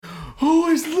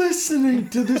is listening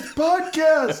to this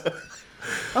podcast.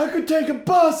 I could take a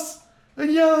bus and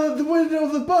yell at the window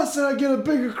of the bus and I get a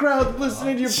bigger crowd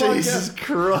listening to your podcast. Jesus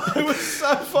Christ. It was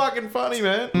so fucking funny,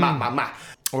 man.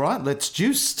 All right, let's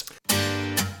juice.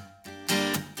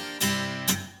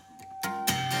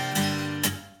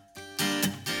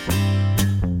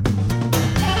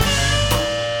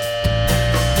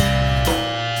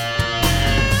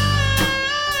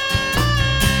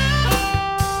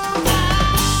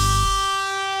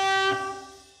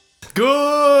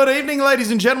 Good evening, ladies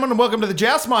and gentlemen, and welcome to The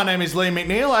Joust. My name is Liam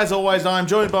McNeil. As always, I'm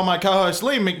joined by my co-host,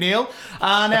 Liam McNeil.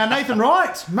 Now, Nathan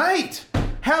Wright, mate,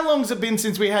 how long's it been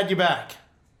since we had you back?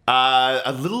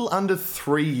 A little under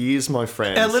 3 years, my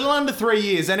friend. A little under 3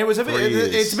 years, and it's a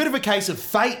years. bit of a case of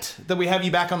fate that we have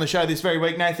you back on the show this very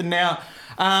week, Nathan. Now,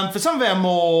 for some of our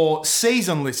more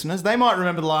seasoned listeners, they might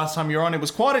remember the last time you were on. It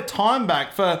was quite a time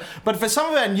back. But for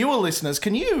some of our newer listeners,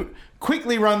 can you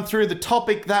quickly run through the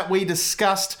topic that we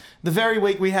discussed the very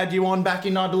week we had you on back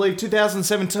in, I believe,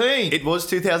 2017? It was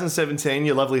 2017.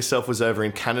 Your lovely self was over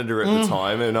in Canada at the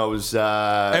time, and I was,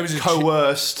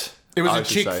 coerced. It was a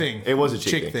chick thing. It was a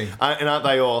chick thing. And aren't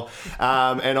they all?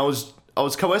 And I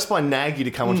was coerced by Nagy to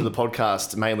come onto the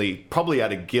podcast, mainly probably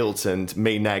out of guilt and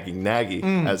me nagging Nagy,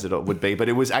 as it would be. But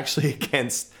it was actually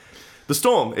against the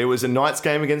Storm. It was a Knights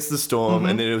game against the Storm,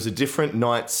 and then it was a different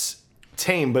Knights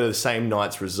team, but the same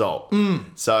Knights result.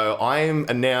 So I am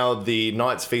now the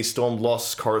Knights v Storm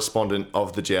loss correspondent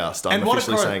of the Joust. I'm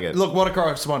officially saying it. Look, what a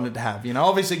correspondent to have. You know,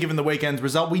 obviously, given the weekend's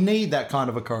result, we need that kind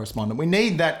of a correspondent. We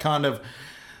need that kind of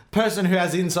person who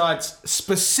has insights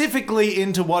specifically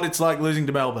into what it's like losing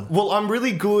to Melbourne. Well, I'm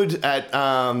really good at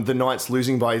the Knights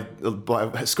losing by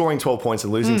scoring 12 points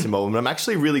and losing to Melbourne. I'm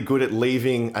actually really good at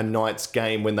leaving a Knights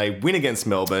game when they win against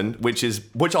Melbourne, which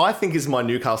I think is my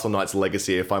Newcastle Knights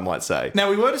legacy, if I might say. Now,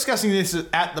 we were discussing this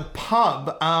at the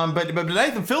pub, but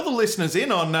Nathan, fill the listeners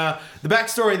in on the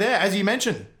backstory there. As you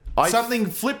mentioned, something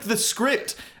flipped the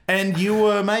script and you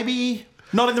were maybe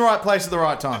not in the right place at the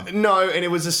right time. No, and it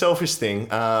was a selfish thing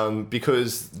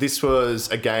because this was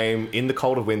a game in the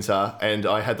cold of winter and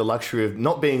I had the luxury of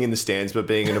not being in the stands but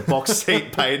being in a box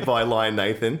seat paid by Lion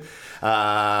Nathan.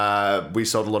 We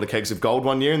sold a lot of kegs of gold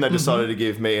one year and they decided to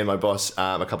give me and my boss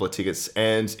a couple of tickets.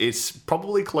 And it's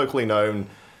probably colloquially known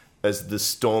as the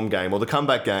Storm game or the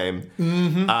comeback game,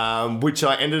 which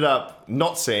I ended up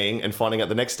not seeing and finding out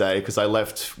the next day because I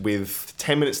left with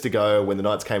 10 minutes to go when the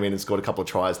Knights came in and scored a couple of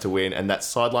tries to win, and that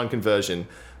sideline conversion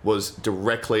was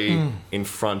directly in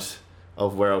front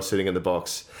of where I was sitting in the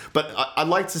box. But I'd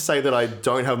like to say that I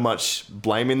don't have much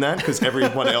blame in that because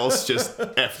everyone else just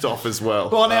effed off as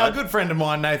well. Well, now, a good friend of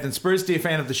mine, Nathan Spruce, dear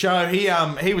fan of the show,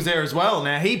 he was there as well.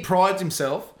 Now, he prides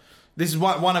himself. This is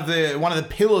one of the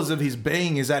pillars of his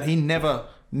being is that he never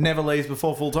leaves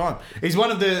before full time. He's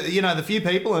one of the few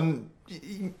people, and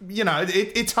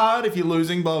it's hard if you're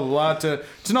losing, blah blah blah,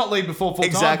 to not leave before full time.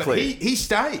 Exactly. But he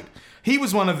stayed. He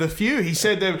was one of the few. He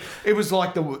said that it was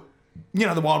like the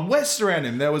Wild West around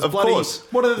him. There was of course.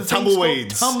 What are the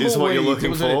tumbleweeds is what you're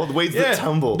looking for. The weeds that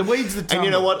tumble. The weeds that tumble. And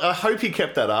you know what? I hope he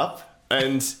kept that up.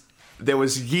 And there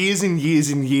was years and years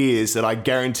and years that I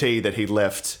guarantee that he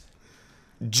left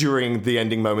during the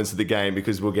ending moments of the game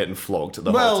because we're getting flogged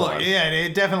the whole time. Well, yeah,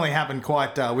 it definitely happened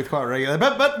quite regular.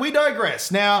 But we digress.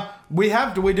 Now, we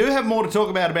do have more to talk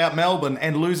about Melbourne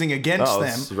and losing against them.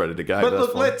 It's ready to go. But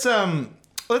look,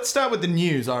 let's start with the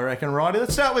news, I reckon, Righty.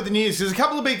 Let's start with the news. There's a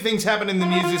couple of big things happening in the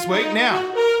news this week. Now,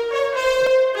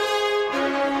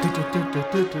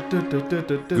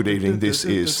 good evening. This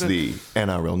is the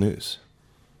NRL news.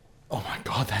 Oh my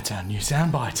God, that's our new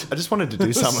soundbite. I just wanted to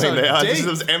do something so there. deep. There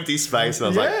was empty space and I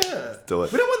was like, do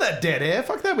it. We don't want that dead air.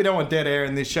 Fuck that. We don't want dead air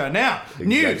in this show. Now,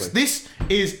 News. This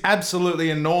is absolutely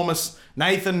enormous.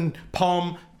 Nathan,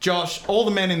 Pom, Josh, all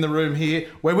the men in the room here,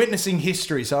 we're witnessing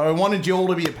history. So I wanted you all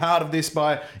to be a part of this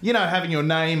by, having your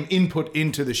name input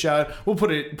into the show. We'll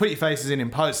put your faces in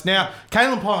post. Now,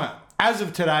 Kalen Ponga, as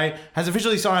of today, has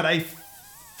officially signed a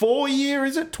 4-year,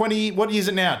 is it? 20, what is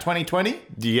it now? 2020?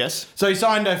 Yes. So he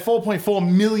signed a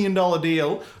 $4.4 million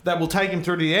deal that will take him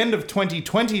through to the end of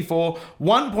 2024,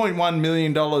 $1.1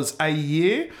 million a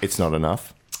year. It's not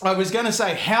enough. I was going to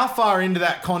say, how far into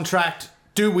that contract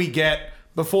do we get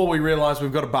before we realise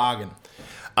we've got a bargain?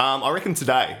 I reckon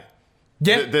today.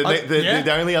 Yeah.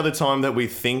 The only other time that we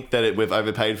think that we've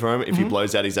overpaid for him if he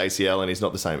blows out his ACL and he's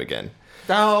not the same again.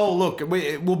 Oh, look,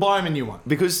 we'll buy him a new one.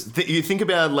 Because you think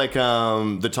about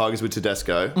the Tigers with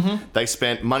Tedesco, they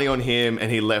spent money on him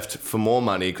and he left for more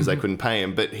money because they couldn't pay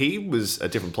him. But he was a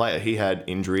different player. He had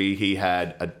injury. He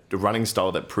had a running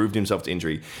style that proved himself to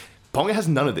injury. Ponga has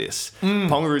none of this.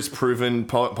 Ponga is proven.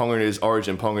 Ponga is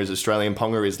origin. Ponga is Australian.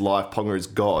 Ponga is life. Ponga is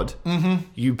God.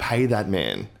 You pay that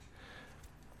man.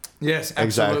 Yes, absolutely.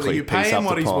 Exactly. You pay Piece him up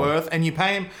what the he's pond. worth, and you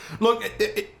pay him. Look,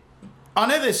 I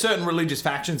know there's certain religious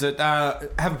factions that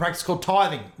have a practice called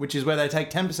tithing, which is where they take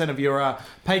 10% of your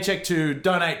paycheck to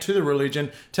donate to the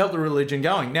religion, to help the religion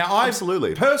going. Now, I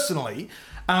Absolutely. personally,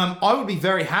 I would be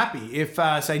very happy if,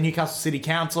 say, Newcastle City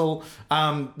Council,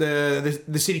 the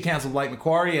City Council of Lake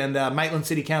Macquarie, and Maitland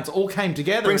City Council all came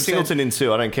together. Bring and said, Singleton in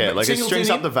too. I don't care. Like, it Singleton strings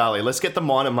in. up the valley. Let's get the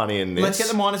minor money in this. Let's get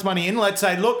the miners' money in. Let's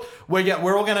say, look,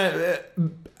 we're all going to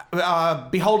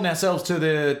beholden ourselves to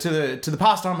the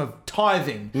pastime of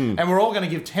tithing, and we're all going to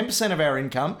give 10% of our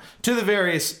income to the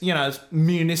various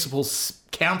municipal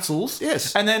councils.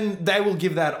 Yes. And then they will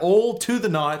give that all to the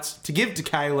Knights to give to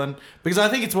Kalen, because I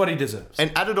think it's what he deserves.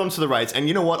 And add it onto the rates. And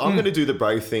you know what? I'm going to do the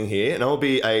brave thing here, and I'll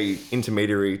be a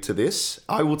intermediary to this.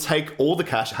 I will take all the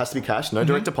cash. It has to be cash, no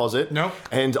direct deposit. Nope.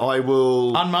 And I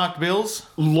will Unmarked bills.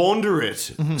 launder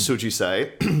it, should you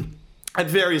say, at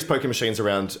various poker machines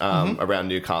around around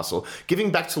Newcastle,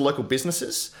 giving back to local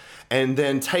businesses, and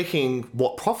then taking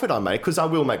what profit I make, because I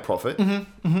will make profit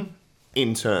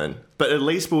in turn. But at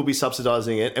least we'll be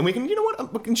subsidising it, and we can,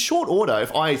 in short order,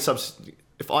 if I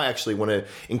actually want to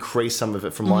increase some of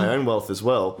it from my own wealth as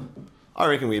well, I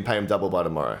reckon we'd pay him double by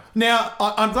tomorrow. Now,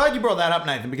 I'm glad you brought that up,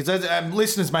 Nathan, because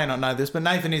listeners may not know this, but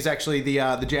Nathan is actually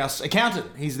the Joust accountant.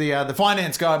 He's the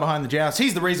finance guy behind the Joust.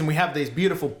 He's the reason we have these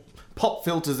beautiful pop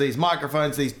filters, these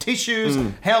microphones, these tissues,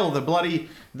 hell,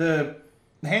 the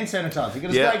hand sanitizer. You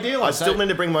got a great deal. I still need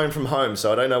to bring my own from home,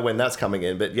 so I don't know when that's coming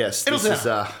in. But yes, It'll turn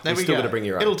up. you still got to bring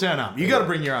your own. It'll turn up. You got to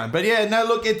bring your own. But yeah, no,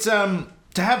 look, it's to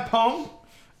have Pong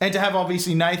and to have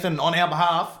obviously Nathan on our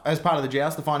behalf as part of the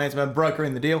Joust, the finance man, broker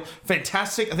in the deal.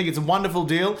 Fantastic. I think it's a wonderful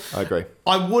deal. I agree.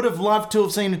 I would have loved to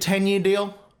have seen a 10-year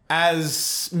deal,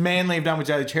 as Manly have done with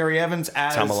Jay Cherry Evans,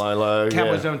 as Tamalolo,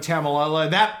 Cowboys done with Tamalolo.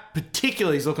 That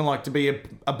particularly is looking like to be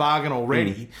a bargain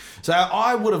already. So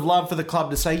I would have loved for the club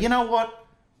to say, you know what?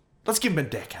 Let's give him a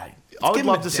decade. I would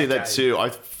love to see that too. I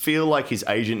feel like his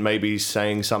agent may be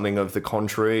saying something of the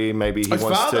contrary. Maybe he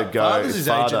wants to go. Father's his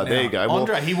agent There now. you go.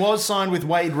 Andre, he was signed with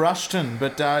Wade Rushton,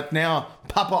 but now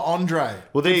Papa Andre.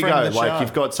 Well, there good you friend go. of the Like, show.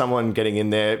 you've got someone getting in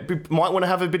there. We might want to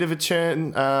have a bit of a chur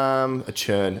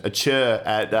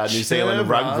at New Zealand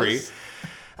rugby.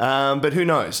 But who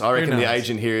knows? I reckon the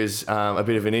agent here is a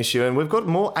bit of an issue, and we've got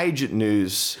more agent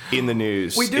news in the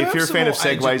news. We do If have you're a some fan of more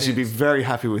agent segues, you'd be news. very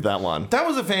happy with that one. That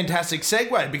was a fantastic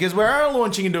segue, because we are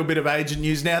launching into a bit of agent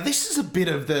news now. This is a bit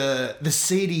of the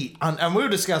seedy, and we were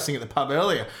discussing at the pub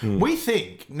earlier. We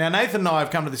think, now Nathan and I have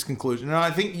come to this conclusion, and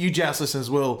I think you Joust listeners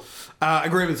will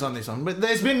agree with us on this one, but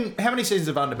there's been, how many seasons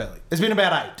of Underbelly? There's been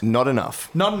about 8. Not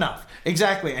enough. Not enough.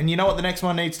 Exactly. And you know what the next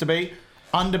one needs to be?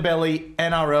 Underbelly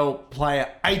NRL player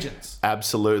agents.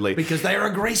 Absolutely. Because they are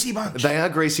a greasy bunch. They are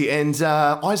greasy, and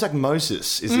Isaac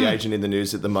Moses is the agent in the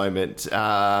news at the moment.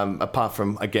 Apart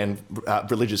from, again,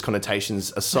 religious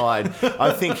connotations aside,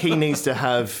 I think he needs to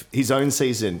have his own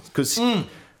season, because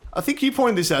I think you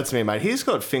pointed this out to me, mate. He's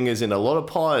got fingers in a lot of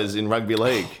pies in rugby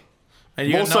league. And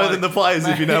you More got so no- than the players,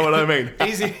 if you know what I mean.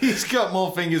 He's got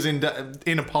more fingers in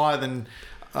a pie than...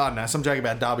 Oh, no, some joke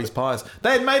about Derby's pies.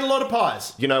 They had made a lot of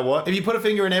pies. You know what? If you put a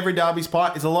finger in every Derby's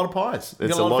pie, it's a lot of pies.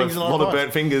 It's a lot of pies.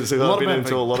 burnt fingers. I've been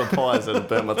into a lot of pies that have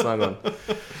burnt my tongue on. But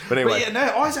anyway. But yeah, no,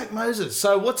 Isaac Moses.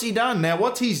 So what's he done? Now,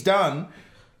 what he's done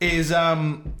is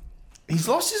he's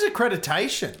lost his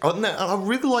accreditation. I'd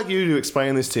really like you to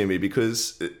explain this to me,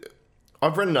 because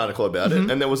I've read an article about it,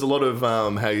 and there was a lot of,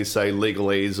 how you say,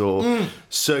 legalese or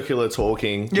circular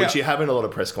talking, which you have in a lot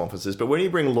of press conferences. But when you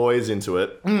bring lawyers into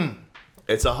it,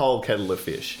 it's a whole kettle of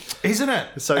fish. Isn't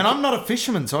it? So- and I'm not a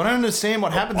fisherman, so I don't understand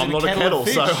what happens I'm in not a a kettle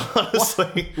kettle, of fish. so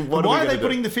honestly, what Why are are we they gonna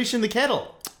putting do? the fish in the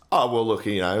kettle? Oh, well, look,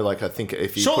 I think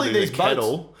if you Surely put it in these a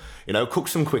kettle,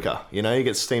 cooks them quicker. You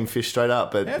get steamed fish straight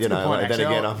up. But, That's a good point, and then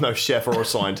actually. again, I'm no chef or a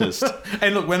scientist.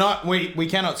 And look, we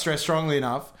cannot stress strongly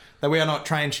enough that we are not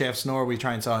trained chefs, nor are we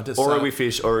trained scientists. Or so- are we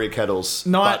fish, or are we kettles?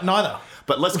 Neither.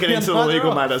 But let's get We are into the neither legal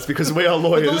of. matters, because we are But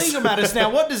lawyers. the legal matters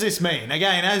now, what does this mean?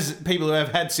 Again, as people who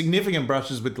have had significant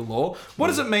brushes with the law, what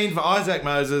does it mean for Isaac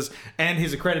Moses and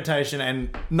his accreditation and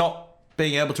not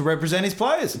being able to represent his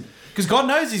players? Because God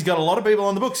knows he's got a lot of people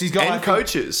on the books. He's got And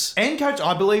coaches. And coach,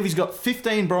 I believe he's got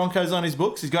 15 Broncos on his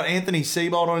books. He's got Anthony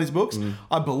Seibold on his books.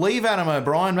 I believe Adam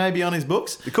O'Brien may be on his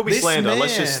books. It could be This slander. man-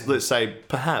 Let's say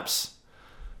perhaps.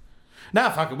 Nah,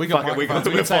 fuck it. We got Fuck it, we microphones.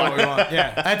 got- We can say we're what we want.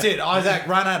 Yeah, that's it. Isaac,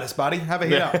 run at us, buddy. Have a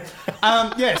hit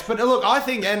up. Yes, but look, I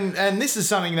think, and this is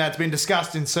something that's been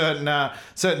discussed in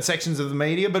certain sections of the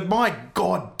media, but my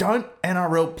God, don't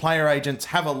NRL player agents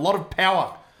have a lot of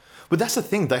power? But that's the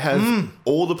thing. They have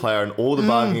all the player and all the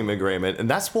bargaining agreement, and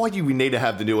that's why we need to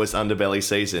have the newest Underbelly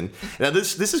season. Now,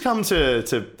 this has come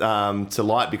to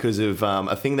light because of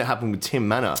a thing that happened with Tim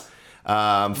Manor.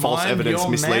 False evidence,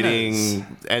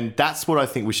 misleading, and that's what I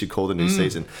think we should call the new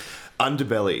season.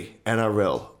 Underbelly,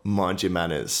 NRL, mind your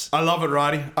manners. I love it,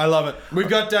 Righty. I love it. We've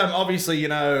got, obviously,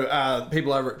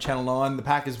 people over at Channel 9, the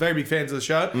Packers, very big fans of the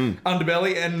show.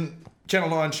 Underbelly and Channel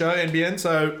 9 show, NBN.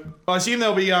 So I assume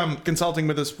they'll be consulting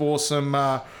with us for some,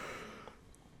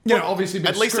 obviously...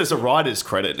 At least there's a writer's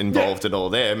credit involved at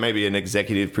all there. Maybe an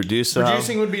executive producer.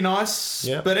 Producing would be nice.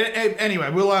 Yeah. But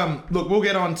anyway, we'll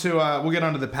get on to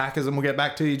the Packers and we'll get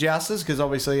back to you, Jousters, because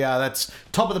obviously that's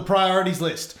top of the priorities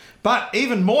list. But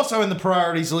even more so in the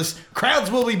priorities list, crowds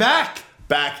will be back.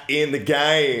 Back in the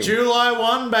game. July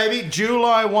 1, baby.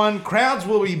 July 1. Crowds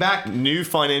will be back. New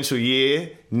financial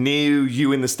year. New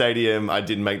you in the stadium. I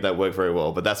didn't make that work very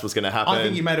well, but that's what's going to happen. I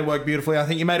think you made it work beautifully. I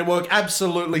think you made it work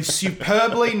absolutely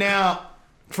superbly. Now,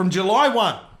 from July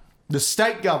 1, the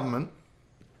state government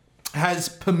has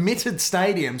permitted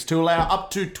stadiums to allow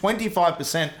up to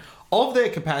 25% of their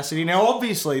capacity. Now,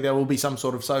 obviously, there will be some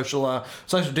sort of social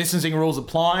distancing rules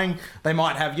applying. They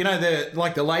might have,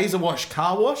 the laser wash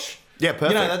car wash. Yeah,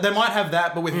 perfect. They might have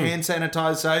that, but with hand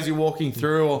sanitizer, so as you're walking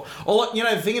through, or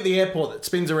the thing at the airport that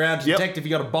spins around to detect if you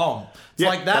got a bomb. It's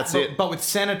like that, but with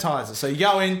sanitizer. So you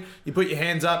go in, you put your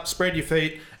hands up, spread your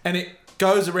feet, and it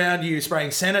goes around you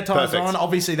spraying sanitizer on.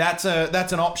 Obviously, that's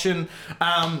an option.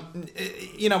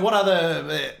 What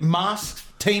other masks?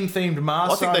 Team-themed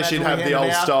masks. I think they should have the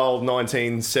old-style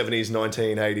 1970s,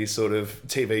 1980s sort of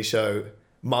TV show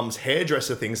mum's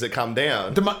hairdresser things that come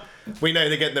down. We know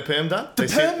they're getting the perm done. The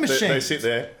perm machine. They sit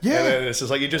there. Yeah. And then it's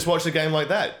just like you just watch the game like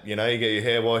that. You get your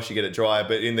hair washed, you get it dry,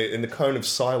 but in the cone of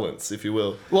silence, if you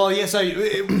will. Well, yeah. So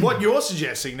what you're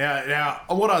suggesting now,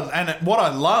 what I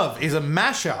love is a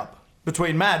mashup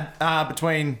between not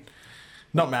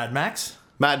Mad Max,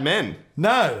 Mad Men.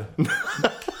 No.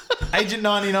 Agent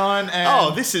 99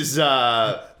 and... this is...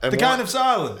 the cone of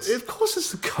silence. Of course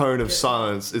it's the cone of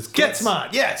silence. It's Get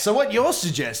Smart, yeah. So what you're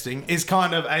suggesting is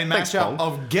kind of a mashup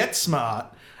of Get Smart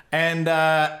and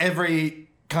every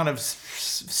kind of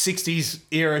 60s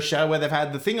era show where they've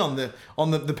had the thing on the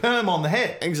perm on the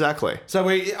head. Exactly. So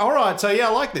all right, so yeah,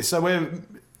 I like this. So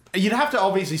you'd have to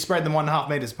obviously spread them 1.5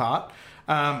 meters apart.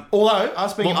 Although,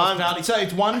 us being in hospitality, so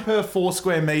it's 1 per 4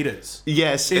 square meters.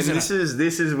 Yes, and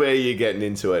this is where you're getting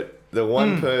into it. The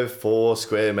 1 per 4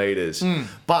 square meters.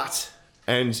 But,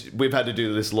 and we've had to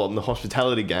do this a lot in the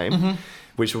hospitality game,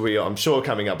 which will be, I'm sure,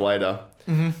 coming up later.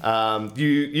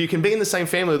 You can be in the same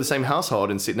family or the same household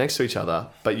and sit next to each other,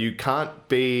 but you can't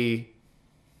be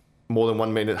more than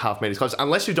 1.5 meters close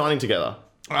unless you're dining together.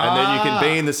 And then you can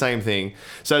be in the same thing.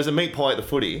 So there's a meat pie at the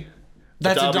footy.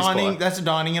 That's a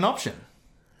dining an option.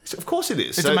 Of course it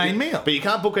is. It's a main meal. But you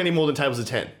can't book any more than tables of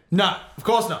 10. No, of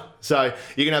course not. So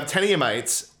you can have 10 of your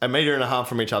mates, 1.5 meters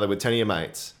from each other with 10 of your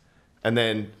mates, and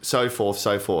then so forth.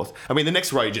 I mean, the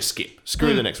next row you just skip.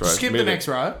 Screw the next row. Skip the next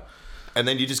row. And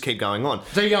then you just keep going on.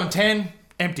 So you're going 10,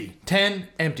 empty, 10,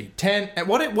 empty, 10.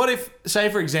 What if, say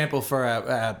for example, for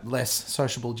our less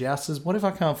sociable jousters, what if I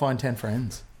can't find 10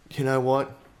 friends? You know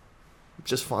what?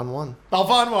 Just find one. I'll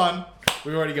find one.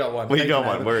 We've already got one. We got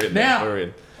one. We're in. Now, we're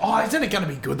in. Oh, isn't it going to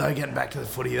be good though, getting back to the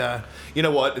footy though? You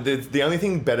know what? The only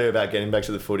thing better about getting back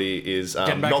to the footy is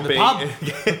not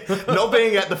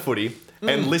being at the footy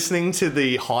and listening to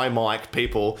the high mic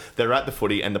people that are at the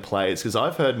footy and the players. Because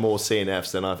I've heard more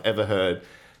CNFs than I've ever heard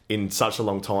in such a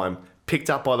long time,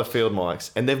 picked up by the field mics,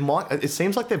 and it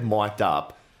seems like they've mic'd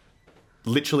up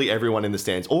literally everyone in the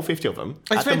stands, all 50 of them.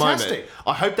 It's at fantastic. The moment.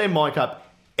 I hope they mic up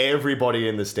everybody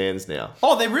in the stands now.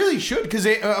 Oh, they really should, because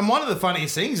one of the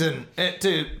funniest things, and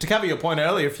to cover your point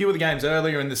earlier, a few of the games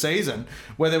earlier in the season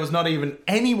where there was not even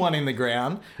anyone in the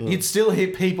ground, you'd still hear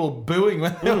people booing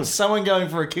when there was someone going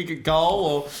for a kick at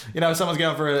goal, or someone's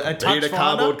going for a touch Be it a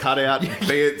cardboard cutout,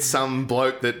 be it some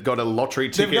bloke that got a lottery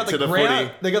ticket to the footy.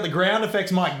 They got the ground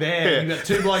effects mic there, and you've got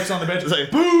 2 blokes on the bench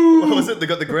like, boo! What was it? They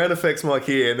got the ground effects mic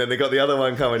here, and then they got the other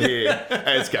one coming here,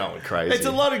 and it's going crazy. It's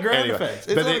a lot of ground effects.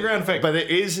 It's a lot of ground effects. But there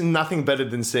is nothing better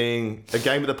than seeing a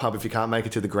game at the pub if you can't make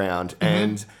it to the ground.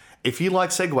 And if you like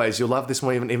segues, you'll love this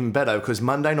one even better, because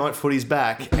Monday night footy's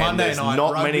back, and there's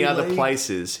not many other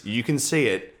places you can see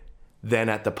it than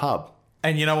at the pub.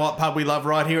 And you know what pub we love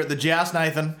right here at the Joust,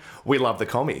 Nathan? We love the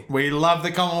Commie. We love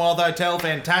the Commonwealth Hotel.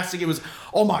 Fantastic. It was,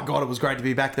 oh my God, it was great to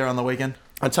be back there on the weekend.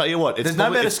 I'll tell you what,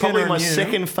 it's probably my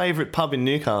second favourite pub in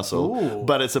Newcastle,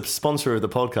 but it's a sponsor of the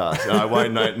podcast. I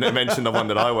won't mention the one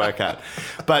that I work at.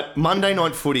 But Monday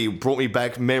night footy brought me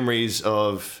back memories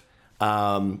of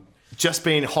just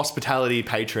being a hospitality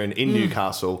patron in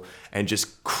Newcastle and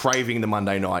just craving the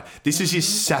Monday night. This is your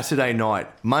Saturday night.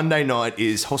 Monday night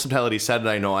is hospitality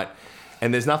Saturday night.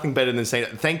 And there's nothing better than saying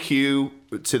thank you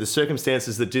to the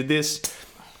circumstances that did this.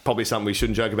 Probably something we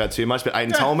shouldn't joke about too much, but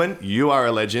Aidan Tolman, you are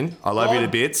a legend. I love you to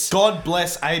bits. God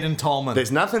bless Aidan Tolman.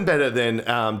 There's nothing better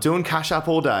than doing cash up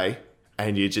all day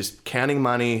and you're just counting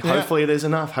money. Yeah. Hopefully there's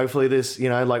enough. Hopefully there's,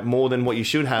 like more than what you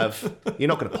should have. You're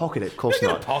not going to pocket it, of course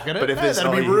You're not. gonna pocket it. But if No, there's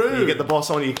that'd be rude. you get the boss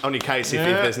on your case if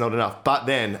there's not enough. But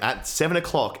then at 7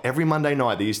 o'clock every Monday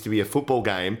night there used to be a football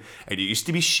game and it used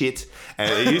to be shit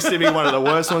and it used to be one of the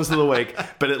worst ones of the week.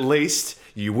 But at least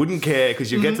you wouldn't care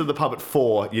because you'd get to the pub at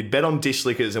 4, you'd bet on dish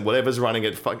lickers and whatever's running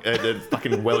at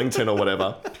fucking Wellington or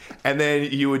whatever, and then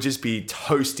you would just be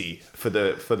toasty for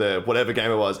the whatever game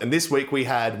it was. And this week we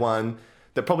had one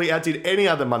that probably outdid any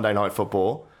other Monday night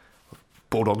football.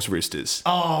 Bulldogs Roosters.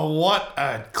 Oh, what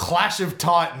a clash of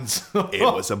titans. It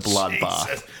was a bloodbath.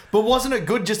 Jesus. But wasn't it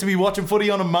good just to be watching footy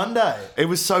on a Monday? It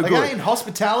was so good. Again,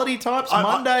 hospitality types,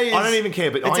 Monday is... I don't even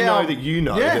care, but I know that you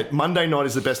know that Monday night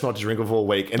is the best night to drink of all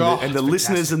week. And the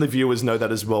listeners and the viewers know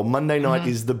that as well. Monday night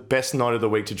is the best night of the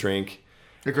week to drink.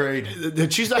 Agreed. The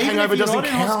Tuesday hangover doesn't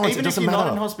count. Even if you're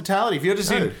not in hospitality, if you're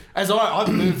just in, as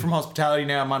I've moved from hospitality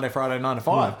now, Monday, Friday, 9 to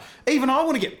 5. Even I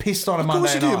want to get pissed on a Monday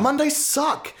night. Of course you do. Mondays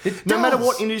suck. No does. matter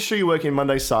what industry you work in,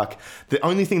 Mondays suck. The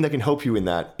only thing that can help you in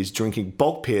that is drinking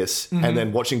bulk piss and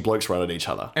then watching blokes run at each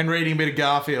other. And reading a bit of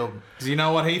Garfield. Because you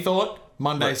know what he thought?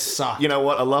 Mondays suck. You know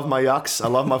what? I love my yucks. I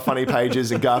love my funny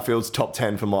pages, and Garfield's top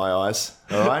 10 for my eyes.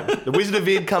 All right? The Wizard of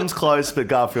Id comes close, but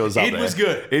Garfield's up there. It was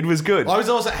good. It was good. I was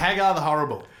also Hagar the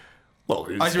Horrible. Well,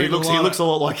 he looks a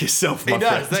lot like yourself, my He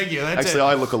does, friend. Thank you. That's Actually,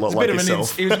 I look a lot like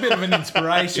yourself. He was a bit of an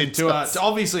inspiration to us.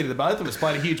 Obviously, to the both of us,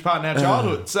 played a huge part in our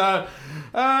childhood. So,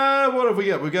 what have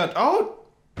we got?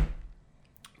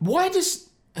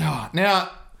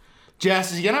 Now,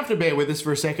 Jas, you're going to have to bear with us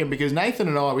for a second because Nathan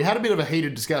and I, we had a bit of a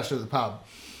heated discussion at the pub.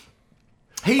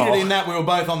 Heated in that we were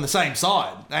both on the same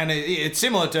side. And it's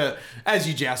similar to, as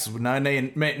you Jas would know,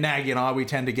 Nagy and I, we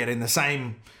tend to get in the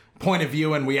same point of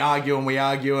view and we argue and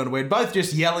we're both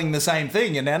just yelling the same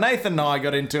thing. And now Nathan and I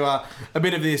got into a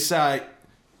bit of this, I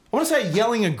want to say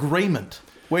yelling agreement,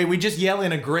 where we just yell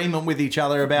in agreement with each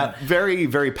other about... Very,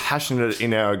 very passionate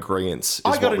in our agreeants.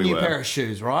 I got a new pair of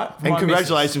shoes, right? And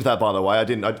congratulations for that, by the way.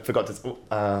 I forgot to...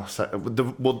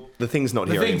 the thing's not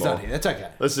here anymore. The thing's not here. That's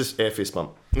okay. Let's just air fist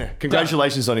bump. Yeah.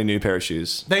 Congratulations on your new pair of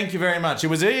shoes. Thank you very much. It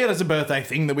was a birthday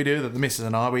thing that we do, that the missus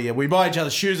and I, we buy each other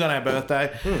shoes on our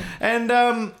birthday. And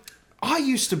I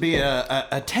used to be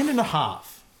a 10 and a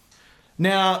half.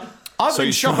 Now... I've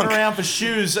been shopping around for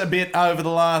shoes a bit over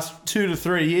the last 2 to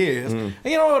 3 years. And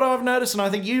you know what I've noticed, and I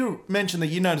think you mentioned that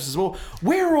you noticed as well,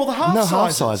 where are all the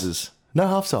half sizes? No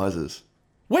half sizes.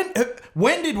 When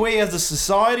did we as a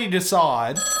society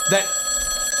decide that...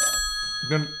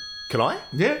 Can I?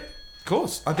 Yeah, of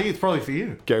course. I think it's probably for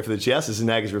you. Go for the Joust. This is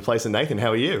Nag's replacing Nathan.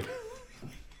 How are you?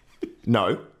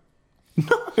 No.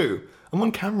 I'm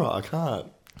on camera. I can't.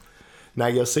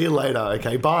 Nag, I'll see you later.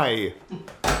 Okay, bye.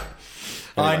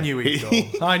 Anyway, I knew he'd go.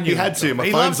 He had to.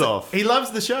 My phone's off. He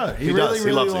loves the show. He loves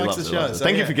likes the show.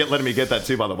 Thank you for letting me get that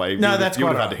too, by the way. No, that's you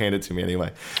quite would have had to hand it to me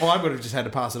anyway. Well, I would have just had to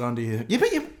pass it on to you. Yeah, but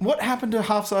what happened to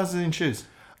half sizes in shoes?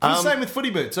 It's the same with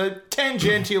footy boots. So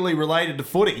tangentially related to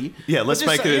footy. Yeah, let's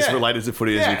make it as related to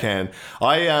footy as we can.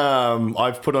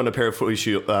 I've put on a pair of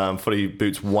footy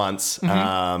boots once,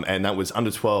 and that was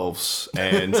under 12s,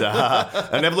 and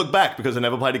I never looked back because I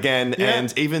never played again. Yeah.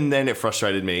 And even then, it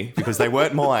frustrated me because they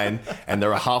weren't mine, and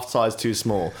they're a half size too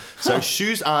small. So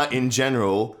shoes are in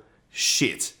general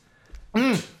shit.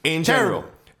 In general.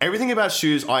 Everything about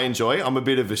shoes I enjoy. I'm a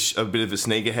bit of a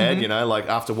sneakerhead, you know, like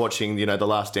after watching, The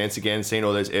Last Dance again, seeing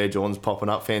all those Air Jordans popping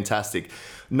up, fantastic.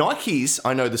 Nikes,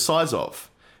 I know the size of.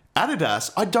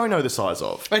 Adidas, I don't know the size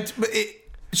of.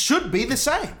 It should be the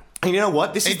same. And you know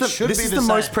what? This is the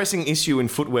most pressing issue in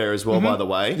footwear as well, by the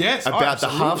way. Yes, about the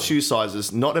half shoe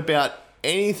sizes, not about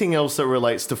anything else that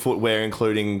relates to footwear,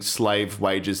 including slave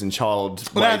wages and child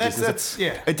wages.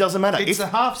 It doesn't matter. It's the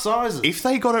half sizes. If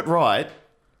they got it right,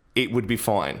 it would be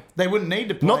fine. They wouldn't need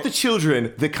to play. Not the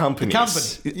children, the companies.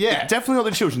 The company, yeah. Definitely not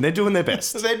the children. They're doing their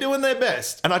best. They're doing their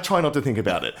best. And I try not to think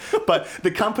about it. But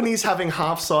the companies having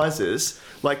half sizes,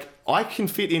 like, I can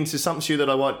fit into some shoe that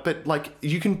I want, but, like,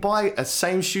 you can buy a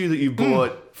same shoe that you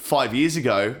bought 5 years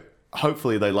ago.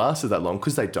 Hopefully they lasted that long,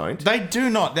 because they don't. They do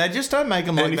not. They just don't make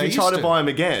them like they used to. And if you try to buy them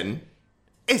again,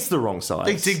 it's the wrong size.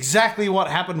 It's exactly what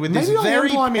happened with this very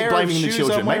pair of blaming the shoes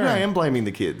children. I'm Maybe wearing. I am blaming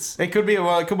the kids. It could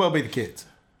well be the kids.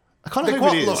 I kind of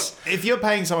hope it is. Look, if you're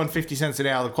paying someone 50 cents an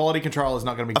hour, the quality control is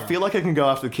not going to be great. I feel like I can go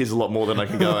after the kids a lot more than I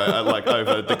can go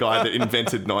over the guy that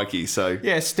invented Nike. So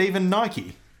yeah, Stephen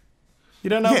Nike. You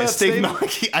don't know about Steve Stephen?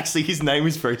 Nike. Actually, his name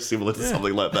is very similar to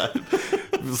something like that.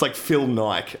 It was like Phil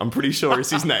Nike. I'm pretty sure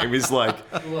his name is like.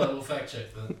 We'll fact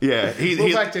check that. Yeah, he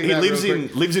lives real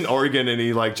lives in Oregon and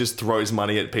he like just throws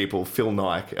money at people. Phil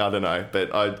Nike. I don't know,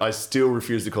 but I still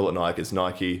refuse to call it Nike. It's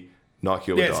Nike.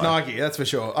 Nike or die. Yeah, it's Nike, that's for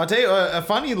sure. I'll tell you a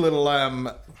funny little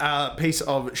piece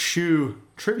of shoe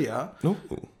trivia. Ooh.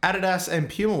 Adidas and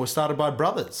Puma were started by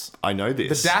brothers. I know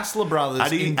this. The Dassler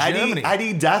brothers in Germany.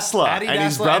 Adi Dassler Adi and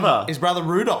his Dassler brother. and his brother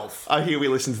Rudolph. I hear we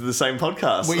listen to the same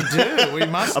podcast. We do. We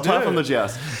must Apart from the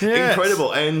Joust. Yes.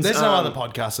 Incredible. And there's no other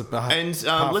podcast apart let's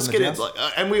from get the it.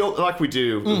 Joust. And we all, like we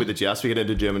do with the Joust, we get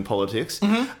into German politics.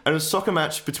 And a soccer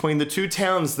match between the two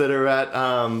towns that are at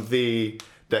the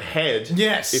head,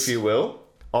 Yes. if you will,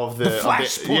 of the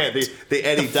flashpoint. the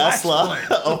Eddie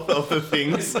Dassler of the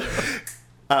things.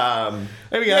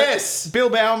 There we go. Yes. Bill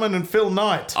Bauman and Phil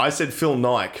Knight. I said Phil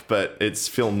Nike, but it's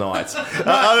Phil Knight. I don't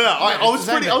know.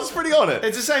 I was pretty on it.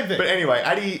 It's the same thing. But anyway,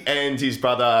 Eddie and his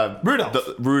brother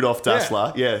Rudolph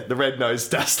Dassler, the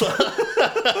red-nosed Dassler.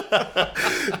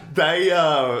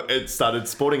 It started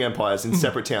sporting empires in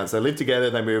separate towns. They lived together.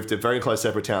 They moved to very close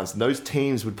separate towns. And those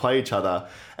teams would play each other.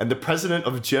 And the president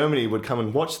of Germany would come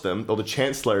and watch them, or the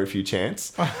chancellor, if you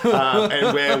chance,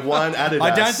 and wear one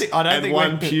Adidas and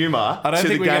one Puma. I don't to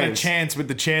think the we're going games. to chance with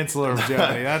the chancellor of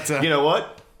Germany. That's You know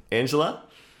what, Angela?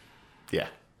 Yeah.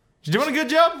 She's doing a good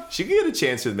job. She can get a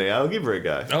chance with me. I'll give her a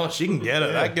go. Oh, she can get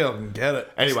it. That girl can get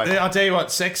it. Anyway. I'll tell you what,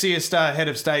 sexiest head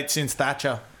of state since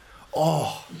Thatcher.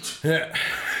 Oh. Yeah.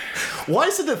 Why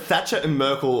is it that Thatcher and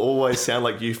Merkel always sound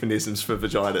like euphemisms for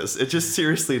vaginas? It just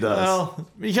seriously does. Well,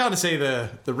 you can't see the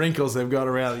wrinkles they've got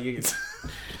around. It's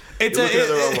You're looking at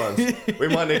the wrong ones. We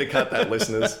might need to cut that,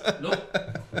 listeners. Nope.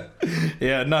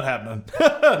 Yeah, not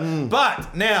happening.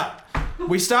 But now,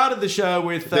 we started the show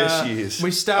with... There she is.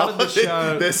 We started the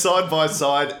show... They're side by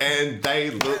side and they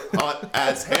look hot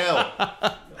as hell.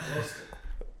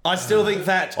 I still think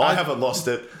that... I haven't lost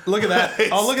it. Look at that.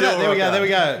 It's Oh, look at that. still There we go. rock There we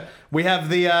go. We have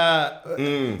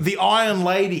the Iron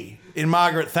Lady in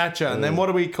Margaret Thatcher. And then what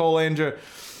do we call Angela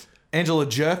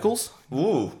Jerkles?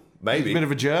 Ooh, maybe. A bit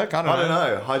of a jerk? I don't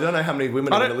know. I don't know how many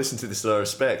women are going to listen to this that I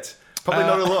respect. Probably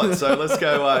not a lot. So let's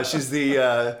go. She's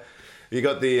the... you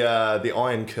got the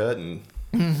Iron Curtain.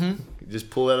 Mm-hmm. You just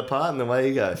pull that apart and away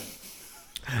you go.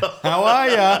 How are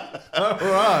ya? All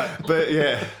right. But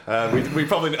yeah, we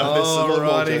probably there's a lot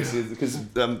more jokes because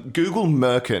Google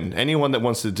Merkin. Anyone that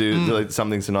wants to do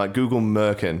something tonight, Google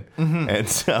Merkin,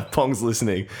 and Pong's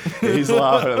listening. He's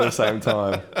laughing at the same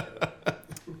time.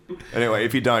 Anyway,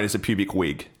 if you don't, it's a pubic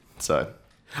wig. So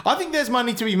I think there's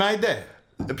money to be made there.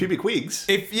 Pubic wigs.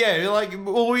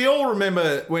 We all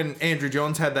remember when Andrew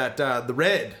Johns had that the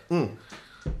red.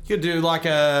 You could do like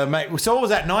so what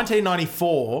was that?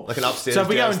 1994. Like an upstairs. So if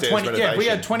we go in renovation. if we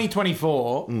had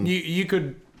 2024, you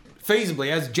could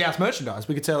feasibly, as Joust merchandise,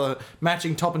 we could sell a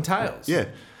matching top and tails. Yeah.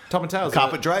 Top and tails.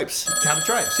 Carpet drapes. Carpet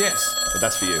drapes. Yes. But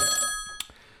that's for you.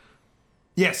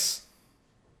 Yes.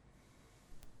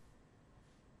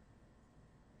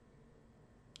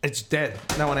 It's dead.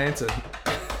 No one answered.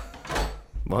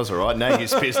 Well, that's all right. Now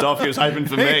he's pissed off. He was hoping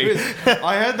for me.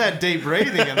 I heard that deep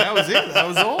breathing, and that was it. That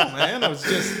was all, man. I was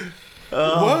just,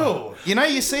 whoa. You know,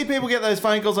 you see people get those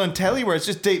phone calls on telly where it's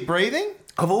just deep breathing.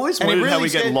 I've always And it wondered how really we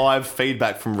get scared- live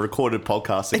feedback from recorded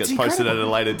podcasts that It's gets posted at a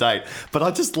incredible. later date. But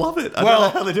I just love it. I don't know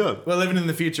how they do it. We're living in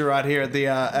the future right here at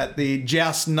the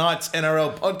Joust Knights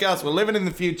NRL podcast. We're living in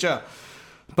the future.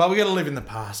 But we got to live in the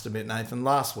past a bit, Nathan.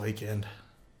 Last weekend.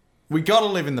 We got to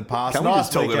live in the past. Can we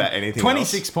just talk about anything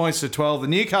 26 points to 12. The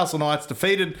Newcastle Knights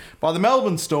defeated by the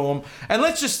Melbourne Storm. And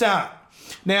let's just start.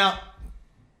 Now,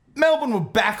 Melbourne were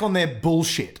back on their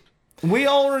bullshit. We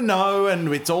all know,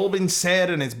 and it's all been said,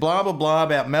 and it's blah, blah, blah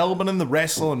about Melbourne and the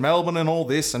wrestle, and Melbourne and all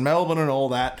this, and Melbourne and all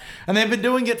that. And they've been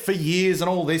doing it for years, and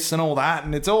all this and all that,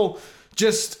 and it's all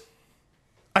just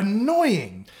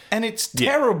annoying. And it's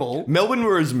terrible. Melbourne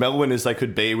were as Melbourne as they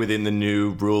could be within the new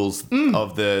rules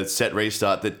of the set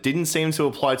restart that didn't seem to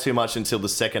apply too much until the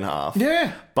second half.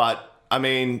 Yeah. But, I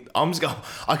mean,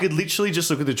 I could literally just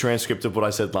look at the transcript of what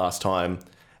I said last time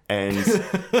and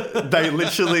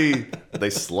they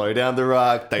slow down the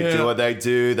ruck. They do what they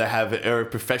do. They have an era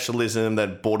of professionalism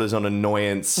that borders on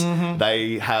annoyance.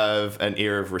 They have an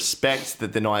era of respect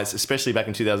that the Knights, especially back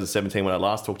in 2017 when I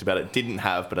last talked about it, didn't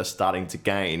have but are starting to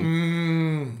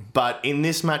gain. But in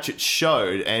this match it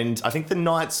showed, and I think the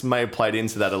Knights may have played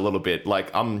into that a little bit.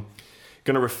 Like, I'm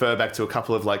going to refer back to a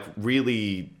couple of like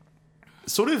really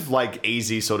sort of like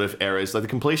easy sort of errors. Like the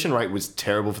completion rate was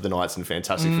terrible for the Knights and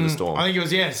fantastic for the Storm. I think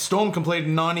it was, Storm completed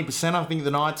 90%. I think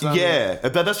the Knights. Yeah,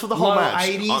 but that's for the whole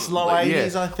match. Low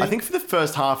 80s, I think. I think for the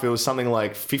first half, it was something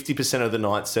like 50% of the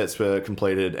Knights sets were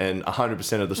completed and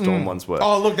 100% of the Storm ones were.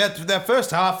 Oh, look, that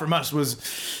first half from us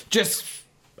was just...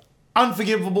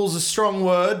 Unforgivable is a strong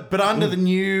word, but under the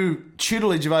new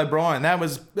tutelage of O'Brien, that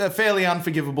was a fairly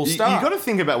unforgivable start. You got to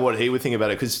think about what he would think about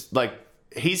it, because like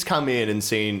he's come in and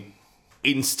seen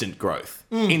instant growth,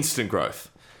 and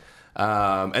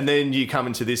then you come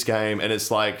into this game and it's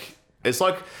like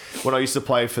when I used to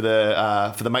play for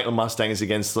the Maitland Mustangs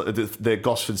against the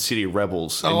Gosford City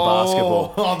Rebels in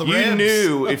basketball. Oh, you Rebs.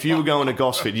 knew if you were going to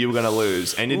Gosford, you were going to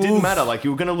lose, and it didn't matter. Like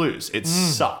you were going to lose. It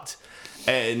sucked.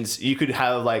 And you could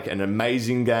have like an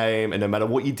amazing game, and no matter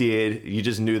what you did, you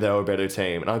just knew they were a better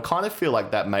team. And I kind of feel like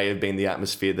that may have been the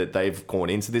atmosphere that they've gone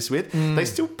into this with. They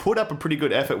still put up a pretty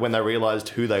good effort when they realised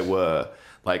who they were,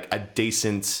 like a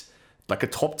decent, like a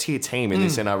top tier team in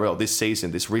this NRL this season,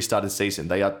 this restarted season.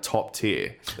 They are top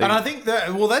tier. And I think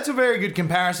that's a very good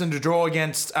comparison to draw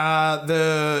against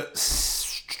the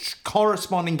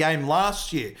corresponding game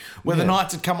last year, where the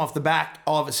Knights had come off the back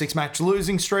of a 6-match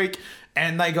losing streak.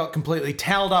 And they got completely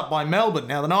towed up by Melbourne.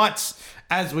 Now, the Knights,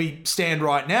 as we stand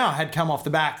right now, had come off the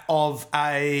back of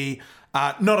a,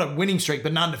 not a winning streak,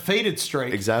 but an undefeated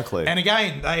streak. Exactly. And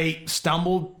again, they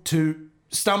stumbled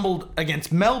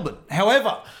against Melbourne.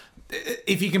 However,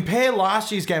 if you compare last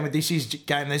year's game with this year's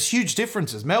game, there's huge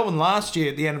differences. Melbourne last year,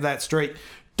 at the end of that streak,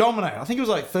 dominated. I think it was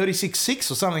like 36-6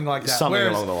 or something like that. Something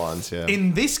along the lines, yeah.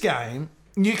 In this game,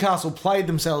 Newcastle played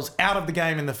themselves out of the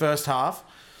game in the first half.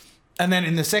 And then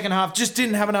in the second half, just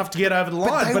didn't have enough to get over the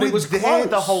line. But it was there close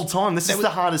the whole time. This is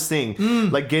the hardest thing.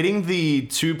 Like getting the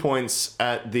 2 points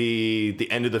at the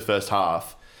end of the first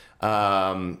half.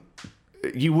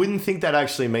 You wouldn't think that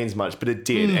actually means much, but it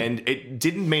did. And it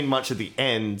didn't mean much at the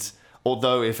end.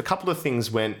 Although if a couple of things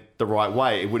went the right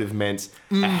way, it would have meant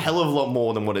a hell of a lot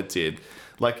more than what it did.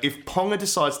 Like if Ponga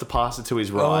decides to pass it to his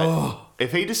right,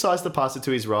 if he decides to pass it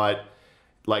to his right,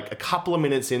 like a couple of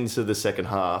minutes into the second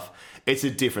half, it's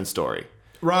a different story.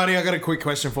 Righty, I got a quick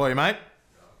question for you, mate.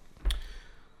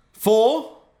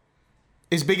 4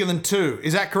 is bigger than 2.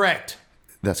 Is that correct?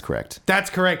 That's correct. That's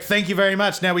correct. Thank you very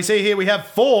much. Now we see here we have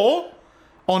 4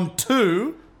 on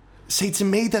 2. See, to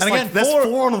me, that's and like again, that's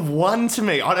 4 on 1 to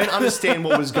me. I don't understand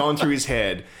what was going through his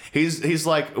head. He's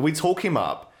like, we talk him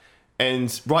up,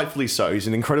 and rightfully so. He's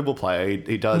an incredible player.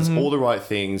 He does all the right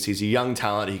things. He's a young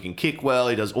talent. He can kick well.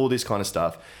 He does all this kind of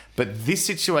stuff. But this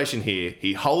situation here,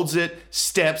 he holds it,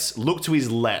 steps, look to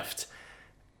his left.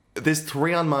 There's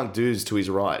 3 unmarked dudes to his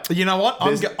right. You know what?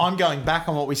 I'm going back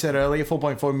on what we said earlier.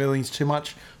 4.4 million is too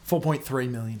much. 4.3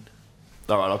 million.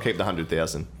 All right, I'll keep the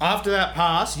 100,000. After that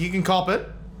pass, you can cop it.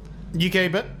 You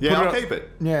keep it. Yeah, I'll keep it.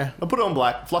 Yeah. I'll put it on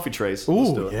black. Fluffy trees.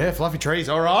 Let's do Ooh, it. yeah, fluffy trees.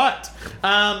 All right.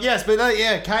 Yes, but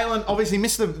Kalen obviously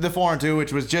missed the 4-2,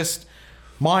 which was just,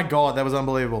 my God, that was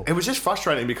unbelievable. It was just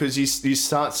frustrating because you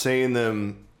start seeing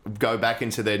them go back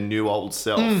into their new old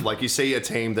self. Like you see a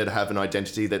team that have an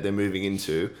identity that they're moving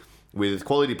into with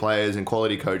quality players and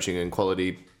quality coaching and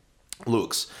quality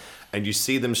looks, and you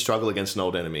see them struggle against an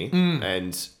old enemy.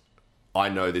 And I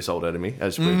know this old enemy,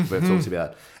 as we've talked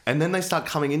about. And then they start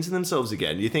coming into themselves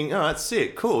again. You think, oh, that's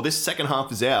sick, cool. This second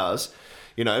half is ours.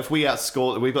 You know, if we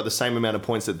outscore, we've got the same amount of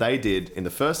points that they did in the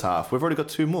first half. We've already got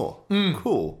 2 more.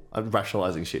 Cool. I'm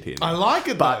rationalising shit here now. I like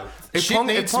it, though. If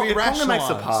Ponga makes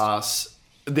the pass,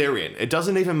 they're in. It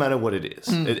doesn't even matter what it is.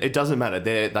 It doesn't matter.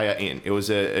 They are in. It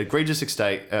was an egregious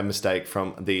mistake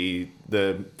from the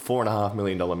 $4.5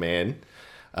 million man.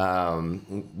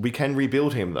 We can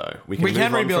rebuild him, though. We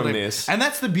can rebuild him. This. And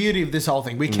that's the beauty of this whole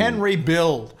thing. We can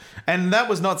rebuild. And that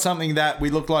was not something that we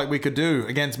looked like we could do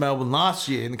against Melbourne last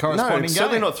year in the corresponding game.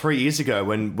 Certainly not 3 years ago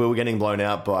when we were getting blown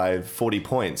out by 40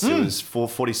 points. It was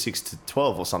 46 to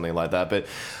 12 or something like that. But,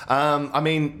 I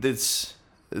mean, there's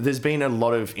been a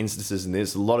lot of instances in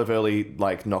this, a lot of early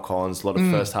like knock-ons, a lot of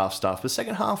first half stuff. The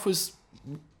second half was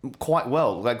quite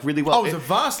well, like really well. Oh, it was a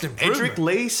vast improvement. Edric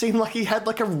Lee seemed like he had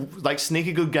like a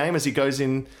sneaky good game as he goes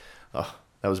in. Oh,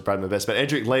 that was Brad my best, but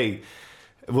Edric Lee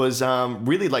was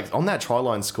really like on that try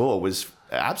line score was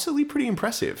absolutely pretty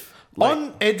impressive. Like,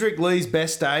 on Edric Lee's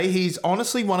best day, he's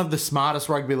honestly one of the smartest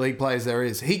rugby league players there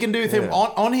is. He can do things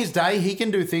on his day. He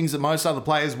can do things that most other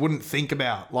players wouldn't think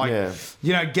about, like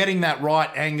getting that right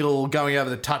angle, going over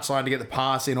the touchline to get the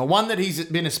pass in, or one that he's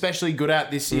been especially good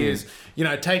at this year is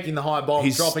taking the high bomb,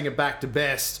 dropping it back to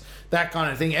best that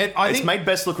kind of thing. And It's made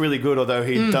Best look really good, although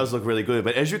he does look really good.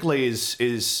 But Edric Lee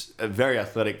is a very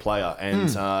athletic player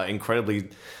and incredibly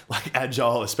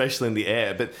agile, especially in the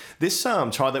air. But this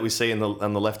try that we see on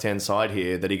the left-hand side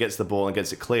here, that he gets the ball and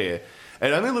gets it clear,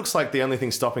 it only looks like the only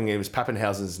thing stopping him is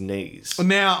Pappenhausen's knees.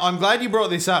 Now, I'm glad you brought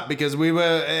this up because we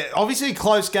were obviously a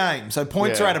close game, so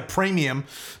points are at a premium.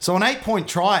 So an 8-point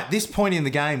try at this point in the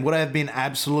game would have been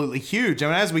absolutely huge. I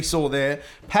mean, as we saw there,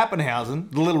 Pappenhausen,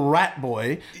 the little rat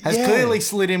boy, has clearly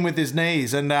slid in with his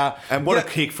knees. And what a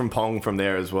kick from Pong from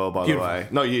there as well, by the way.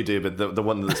 Not you do, but the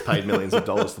one that's paid millions of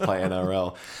dollars to play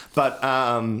NRL.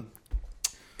 But...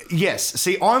 yes.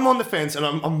 See, I'm on the fence, and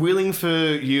I'm willing for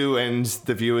you and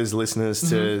the viewers, listeners,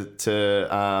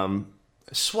 to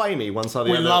sway me one side or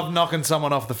the other. We love knocking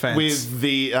someone off the fence. With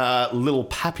the little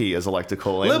Pappy, as I like to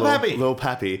call him. Little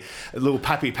Pappy. Little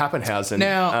Pappy Pappenhausen.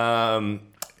 Now,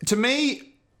 to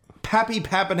me, Pappy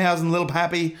Pappenhausen, Little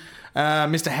Pappy,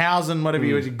 Mr. Hausen, whatever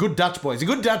he is, a good Dutch boy. He's a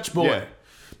good Dutch boy. Yeah.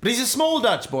 But he's a small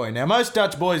Dutch boy. Now, most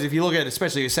Dutch boys, if you look at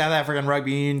especially a South African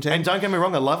rugby union team... And don't get me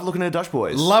wrong, I love looking at Dutch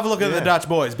boys. Love looking at the Dutch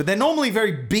boys. But they're normally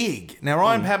very big. Now,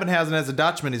 Ryan Pappenhausen as a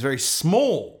Dutchman is very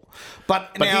small.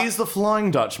 But now, he's the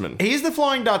Flying Dutchman. He is the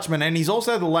Flying Dutchman, and he's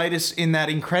also the latest in that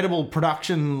incredible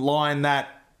production line that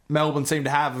Melbourne seem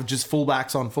to have of just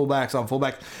fullbacks on fullbacks on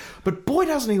fullbacks. But boy,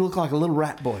 doesn't he look like a little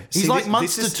rat boy. He's like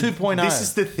Munster 2.0. This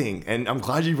is the thing, and I'm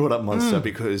glad you brought up Munster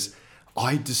because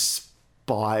I despise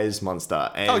Munster.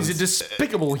 And, he's a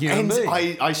despicable human being.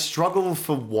 I struggle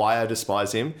for why I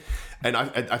despise him. And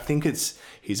I think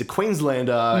he's a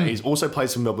Queenslander. He's also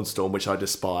plays for Melbourne Storm, which I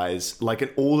despise. Like, in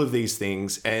all of these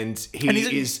things. And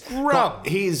he's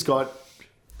got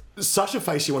such a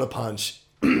face you want to punch.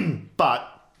 But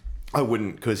I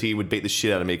wouldn't, because he would beat the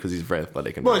shit out of me because he's very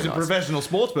athletic and he's a professional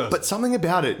sports person. But something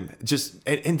about it,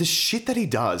 and the shit that he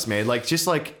does, man,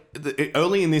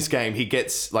 early in this game, he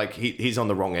gets, he's on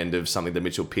the wrong end of something that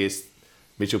Mitchell Pearce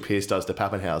does to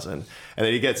Pappenhausen. And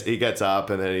then he gets up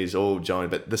and then he's all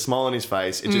joined. But the smile on his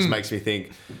face, it just makes me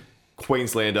think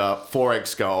Queenslander,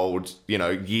 4x gold,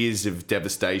 years of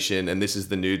devastation, and this is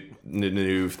the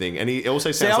new thing. And he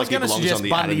also sounds like he belongs on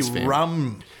the Addams Family.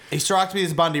 Rum. He strikes me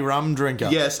as Bundy rum drinker.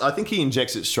 Yes, I think he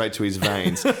injects it straight to his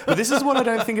veins. But this is what I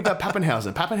don't think about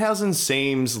Pappenhausen. Pappenhausen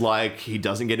seems like he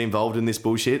doesn't get involved in this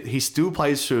bullshit. He still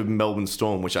plays for Melbourne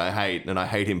Storm, which I hate, and I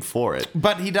hate him for it.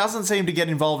 But he doesn't seem to get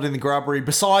involved in the grubbery,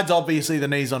 besides obviously the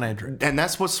knees on Andrew. And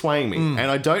that's what's swaying me.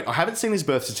 And I haven't seen his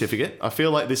birth certificate. I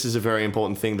feel like this is a very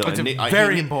important thing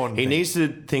that He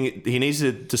needs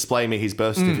to display me his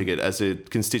birth certificate as a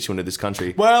constituent of this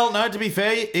country. Well, no, to be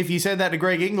fair, if you said that to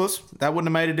Greg Inglis, that wouldn't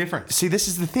have made a difference. See, this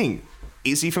is the thing.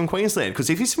 Is he from Queensland?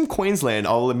 Because if he's from Queensland,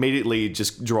 I'll immediately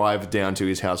just drive down to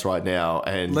his house right now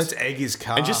and... Let's egg his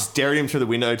car. And just stare at him through the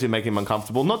window to make him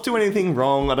uncomfortable. Not do anything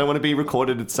wrong. I don't want to be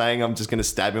recorded as saying I'm just going to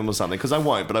stab him or something, because I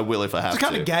won't, but I will if I have to.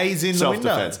 Just kind of gaze in the window.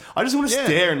 Self-defense. I just want to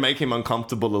stare and make him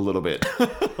uncomfortable a little bit.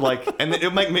 And it'll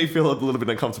make me feel a little bit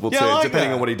uncomfortable too,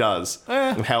 depending on what he does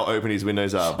and how open his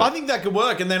windows are. But I think that could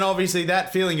work, and then obviously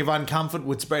that feeling of uncomfort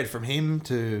would spread from him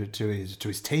to his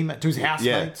teammate, to his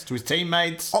housemates, to his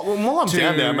teammates. Oh, well, while I'm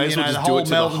down there, I may as well the whole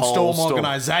Melbourne Storm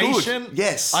organisation. Good.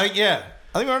 Yes. I think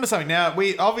we're onto something. Now,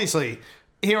 we obviously,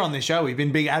 here on this show, we've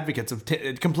been big advocates of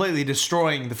completely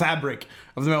destroying the fabric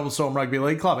of the Melbourne Storm Rugby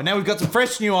League Club. And now we've got some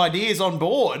fresh new ideas on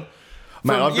board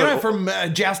from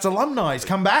Joust alumni. He's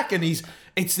come back and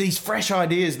it's these fresh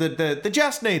ideas that the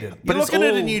Joust needed. You're looking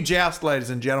at a new Joust, ladies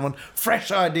and gentlemen.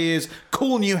 Fresh ideas,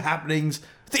 cool new happenings.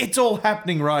 It's all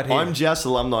happening right here. I'm Joust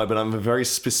alumni, but I'm a very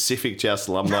specific Joust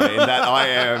alumni in that I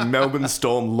am Melbourne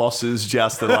Storm losses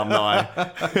Joust alumni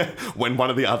when one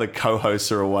of the other co-hosts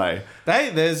are away. Hey,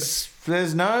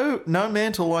 there's no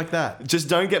mantle like that. Just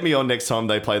don't get me on next time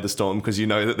they play the Storm, because you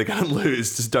know that they're going to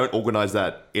lose. Just don't organise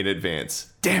that in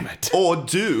advance. Damn it. Or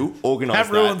do organise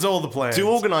that. That ruins all the plans. Do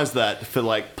organise that for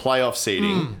playoff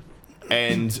seeding.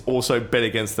 And also bet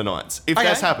against the Knights. If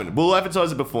that's happened, we'll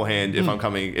advertise it beforehand if I'm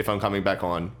coming back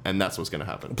on, and that's what's going to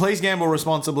happen. Please gamble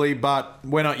responsibly, but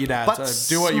we're not your dad, but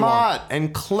so do what you want. Smart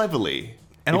and cleverly.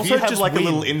 And if also you have just a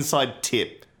little inside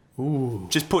tip,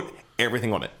 just put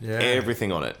everything on it. Yeah.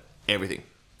 Everything on it.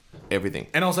 Everything.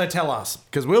 And also tell us,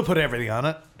 because we'll put everything on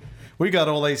it. We got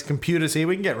all these computers here.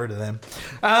 We can get rid of them.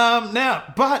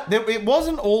 But it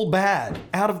wasn't all bad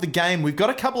out of the game. We've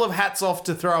got a couple of hats off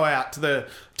to throw out to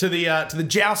the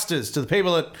jousters, to the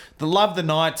people that love the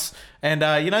Knights, and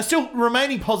still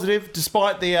remaining positive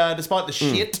despite the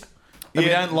shit that we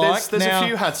don't like. There's a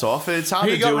few hats off. It's hard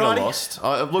to do when I lost.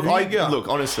 Look,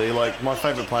 honestly, my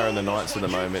favourite player in the Knights at the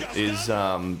moment is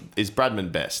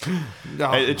Bradman Best.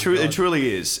 It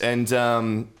truly is, and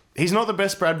he's not the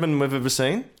best Bradman we've ever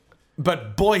seen.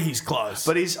 But boy, he's close.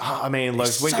 But he's, I mean, look,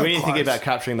 He's when so you think close. about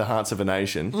capturing the hearts of a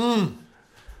nation,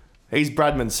 he's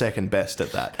Bradman's second best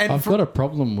at that. And I've got a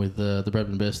problem with the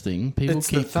Bradman Best thing. People It's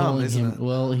the keep thumb, calling isn't him. it?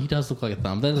 Well, he does look like a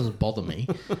thumb. That doesn't bother me.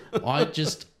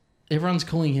 Everyone's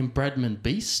calling him Bradman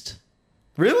Beast.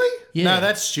 Really? Yeah. No,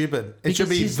 that's stupid. It should Because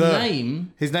be his the.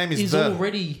 name. His name is is the.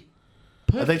 already.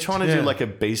 Are they trying to Yeah. do like a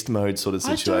beast mode sort of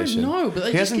I situation? don't know, but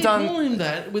they He just hasn't keep done- calling him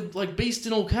that with like Beast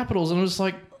in all capitals, and I was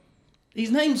like,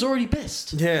 his name's already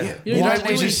Best. Yeah. You don't Why have to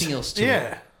don't do we just- anything else to it.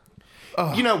 Yeah.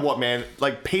 You know what, man?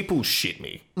 Like, people shit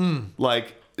me.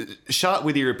 Like, shut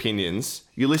with your opinions.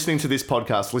 You're listening to this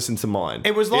podcast, listen to mine.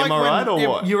 It was like Am I when, right or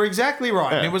what? You're exactly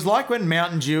right. Yeah. And it was like when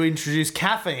Mountain Dew introduced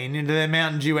caffeine into their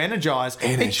Mountain Dew Energize. It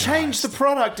Energized. changed the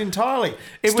product entirely.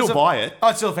 It Still was buy it. Oh,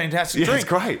 it's still a fantastic Yeah, drink. it's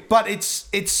great. But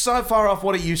it's so far off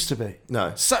what it used to be.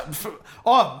 No. So,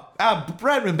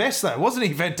 Bradman Best though, wasn't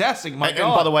he fantastic? My And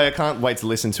God. by the way, I can't wait to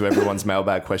listen to everyone's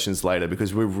mailbag questions later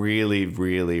because we really,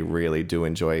 really, really do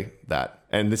enjoy that.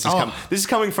 And this is this is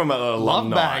coming from a Love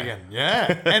alumni. bagging,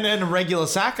 yeah, and then a regular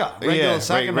sacker, regular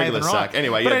sacker, regular Nathan sack. Wright.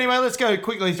 Anyway, but yeah. anyway, let's go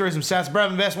quickly through some stats.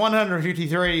 Bradman Best,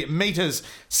 153 meters,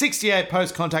 68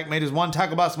 post contact meters, 1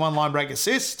 tackle bust, 1 line break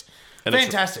assist. And it's-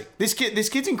 Fantastic. This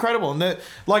kid's incredible, and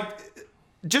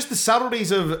just the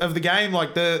subtleties of the game,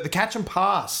 like the catch and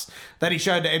pass that he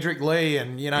showed to Edric Lee,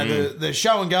 and the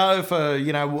show and go for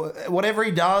whatever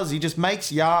he does, he just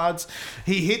makes yards.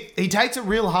 He takes it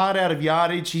real hard out of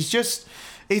yardage.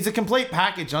 He's a complete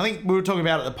package. I think we were talking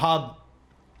about at the pub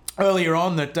earlier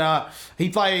on that he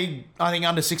played, I think,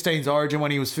 under 16s Origin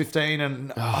when he was 15,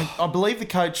 and I believe the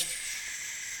coach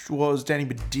was Danny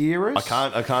Badeiras. I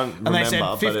can't And remember. they said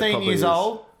but it 15 probably years is.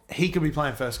 old, he could be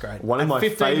playing first grade. One of At my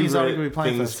 15 years old, he could be favorite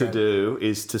playing things first to grade. do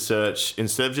is to search,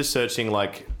 instead of just searching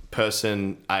like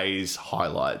person A's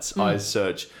highlights, I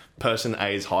search person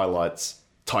A's highlights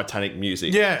Titanic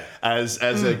music. Yeah. As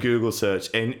a Google search.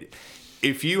 And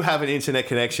if you have an internet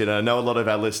connection, and I know a lot of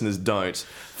our listeners don't,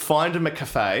 find them a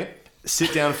cafe,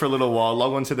 sit down for a little while,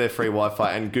 log onto their free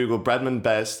Wi-Fi, and Google Bradman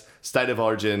Best State of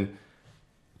Origin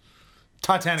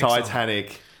Titanic. song.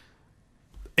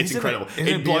 It's Isn't incredible. it- isn't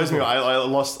It it blows me beautiful? away.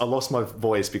 I lost my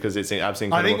voice because it's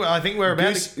absolutely incredible. I think we're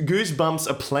about Goosebumps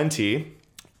aplenty.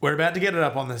 We're about to get it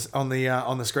up on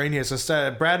the screen here. So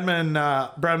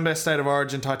Bradman Best State of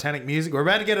Origin Titanic music. We're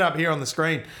about to get it up here on the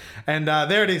screen, and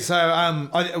there it is. So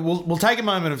we'll take a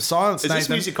moment of silence. Is Nathan. this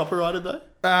music copyrighted though?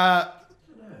 I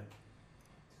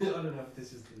don't know if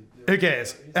this is the Who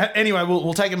cares? Anyway,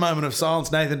 we'll take a moment of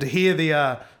silence, Nathan, to hear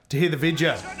the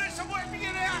video. He's going to do some work to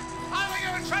get out. Over here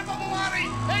and Trevor Hopewadi.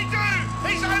 He do.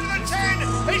 He's over the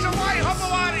 10. He's away.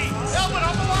 Hopewadi. Elwood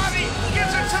Hopewadi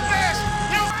gives it to Best.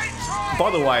 By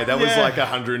the way, that was Yeah. like a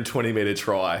 120-meter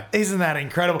try. Isn't that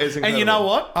incredible? It's And you know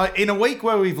incredible. what? In a week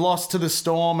where we've lost to the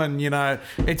Storm and,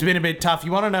 it's been a bit tough,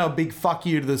 you want to know a big fuck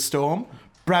you to the Storm?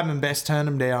 Bradman Best turned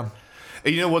him down.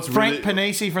 And you know what's Frank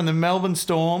really... Panisi from the Melbourne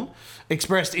Storm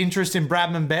expressed interest in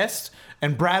Bradman Best,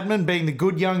 and Bradman, being the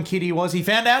good young kid he was, he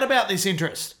found out about this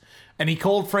interest. And he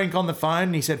called Frank on the phone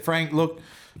and he said, Frank, look...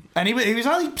 And he was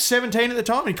only 17 at the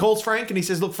time. He calls Frank and he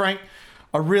says, look, Frank...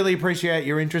 I really appreciate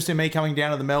your interest in me coming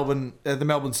down to the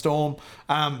Melbourne Storm,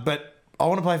 but I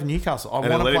want to play for Newcastle. I And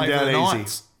want to let him play for the down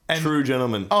Knights. easy. And, True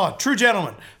gentleman. Oh, true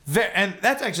gentleman. And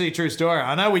that's actually a true story.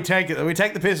 I know we take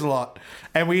the piss a lot,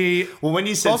 and we. Well, when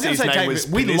you I said was gonna his say name take was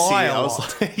it- we Panisi, lie a I was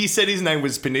lot. like, he said his name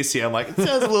was Panisi. I'm like, it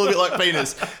sounds a little bit like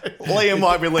penis. Liam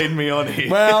might be leading me on here.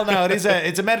 Well, no, it's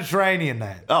a Mediterranean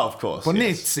name. Oh, of course.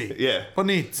 Bonizzi. Yes. Yeah.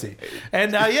 Bonizzi.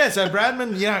 And so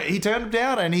Bradman, he turned him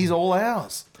down and he's all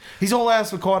ours. He's all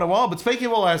ours for quite a while. But speaking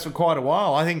of all ours for quite a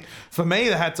while, I think for me,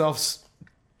 the hats off's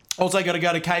also got to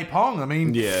go to K Pong. I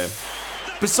mean, Yeah.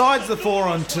 besides the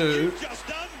 4-on-2,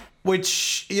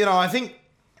 which, I think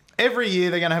every year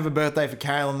they're going to have a birthday for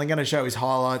Kalen. They're going to show his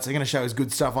highlights. They're going to show his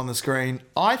good stuff on the screen.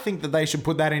 I think that they should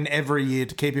put that in every year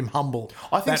to keep him humble.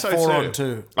 I think that so 4-on-2.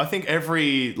 too. I think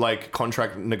every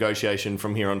contract negotiation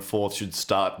from here on forth should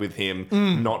start with him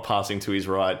not passing to his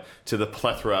right to the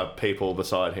plethora of people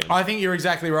beside him. I think you're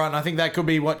exactly right, and I think that could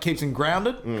be what keeps him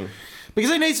grounded. Because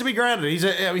he needs to be grounded.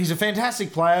 He's a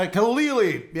fantastic player.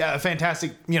 Clearly, a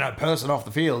fantastic person off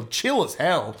the field. Chill as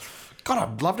hell. God,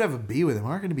 I'd love to have a beer with him.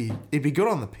 I reckon it'd be good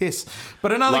on the piss.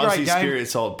 But another Loves great his game. spirit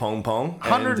salt pong pong.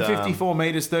 154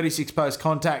 metres, 36 post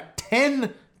contact,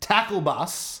 10 tackle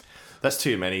busts. That's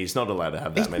too many. He's not allowed to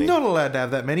have that He's many. not allowed to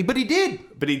have that many, but he did.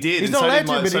 But he did. He's and not so allowed did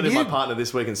to, my, but so he did my did. partner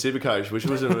this week in Supercoach, which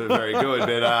wasn't very good.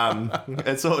 But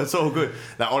it's all good.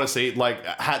 Now, honestly, like,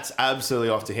 hats absolutely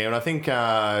off to him. And I think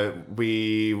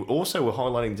we also were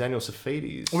highlighting Daniel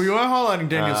Safidi's. We were highlighting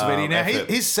Daniel Savidi. Now, effort.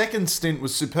 his second stint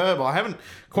was superb. I haven't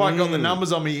quite got the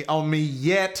numbers on me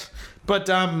yet, but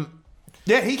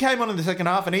yeah, he came on in the second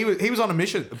half, and he was on a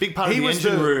mission. A big part of the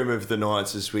engine room of the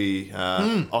Knights, as we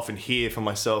often hear from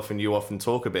myself and you often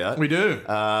talk about. We do.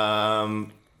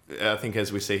 I think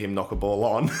as we see him knock a ball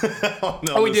on.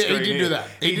 He did do that.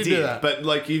 He did do that. But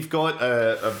like, you've got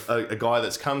a guy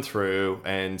that's come through,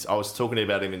 and I was talking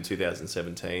about him in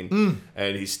 2017,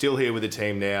 and he's still here with the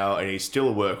team now, and he's still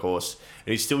a workhorse,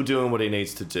 and he's still doing what he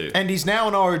needs to do. And he's now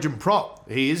an Origin prop.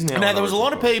 He is now. Now, there was a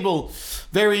lot of people,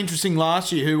 very interesting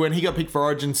last year, who, when he got picked for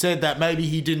Origin, said that maybe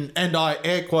he didn't, and I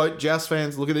air quote, Jazz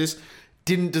fans, look at this,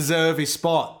 didn't deserve his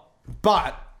spot.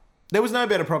 But there was no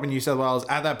better prop in New South Wales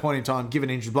at that point in time, given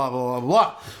injuries, blah, blah, blah,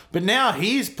 blah. But now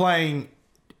he's playing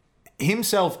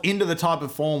himself into the type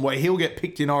of form where he'll get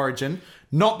picked in Origin,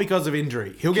 not because of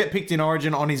injury. He'll get picked in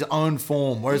Origin on his own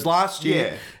form. Whereas last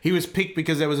year, he was picked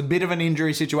because there was a bit of an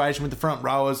injury situation with the front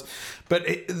rowers. But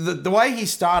the way he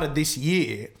started this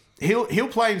year, he'll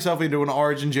play himself into an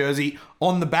Origin jersey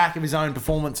on the back of his own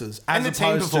performances. And the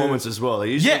team performance as well. They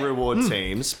usually reward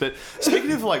teams. But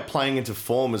speaking of like playing into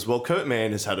form as well, Kurt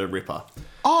Mann has had a ripper.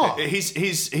 Oh,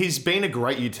 he's been a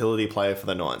great utility player for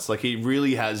the Knights. Like, he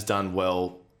really has done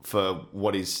well for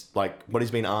what he's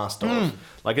been asked of.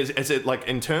 Like, like,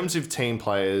 in terms of team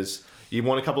players, you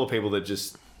want a couple of people that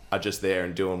just are just there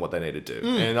and doing what they need to do.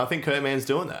 And I think Kurt Mann's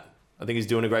doing that. I think he's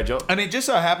doing a great job. And it just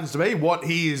so happens to be what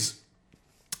he is,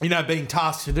 being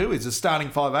tasked to do is a starting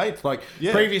 5'8". Like,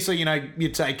 previously,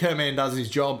 you'd say Kurt Mann does his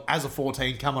job as a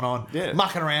 14, coming on,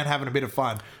 mucking around, having a bit of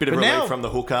fun. Bit of relief from the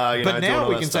hooker, But now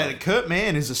we can stuff. say that Kurt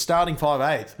Mann is a starting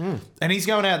 5'8", and he's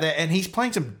going out there and he's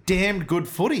playing some damned good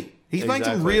footy. He's playing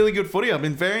some really good footy. I've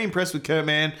been very impressed with Kurt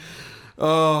Mann.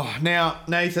 Oh, now,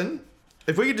 Nathan,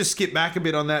 if we could just skip back a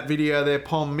bit on that video there,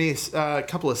 Pom miss a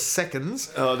couple of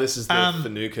seconds. Oh, this is the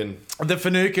Finucane. The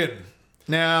Finucane.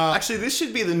 Now, actually, this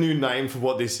should be the new name for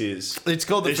what this is. It's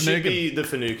called the Finucane. It should be the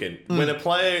Finucane. When a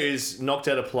player is knocked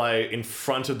out of play in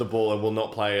front of the ball and will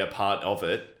not play a part of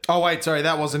it. Oh, wait, sorry,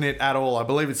 that wasn't it at all. I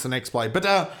believe it's the next play. But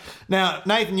now,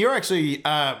 Nathan, you're actually,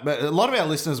 a lot of our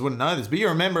listeners wouldn't know this, but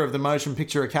you're a member of the Motion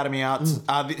Picture Academy Arts,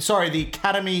 the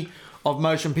Academy of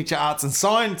Motion Picture Arts and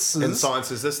Sciences. And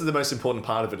Sciences. This is the most important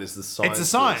part of it, is the science. It's the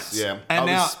science. Yeah. And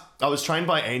I was trained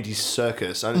by Andy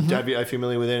Serkis. Are you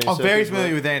familiar with Andy Serkis? I'm very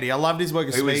familiar with Andy. I loved his work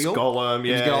as Smeagol. He was Gollum,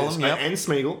 yeah. He was Gollum, yep. And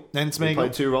Smeagol. And Smeagol. He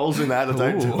played 2 roles in that. I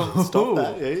don't stop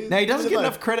that. Yeah, now, he doesn't get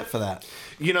enough credit for that.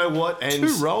 You know what? And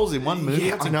 2 roles in one movie.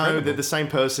 Yeah, I know. They're the same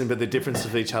person, but the difference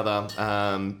of each other.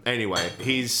 Anyway,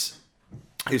 he's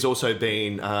also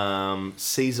been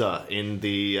Caesar in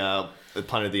the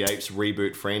Planet of the Apes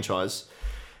reboot franchise.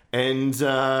 And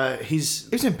he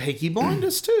was in Peaky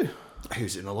Blinders too. He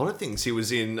was in a lot of things. He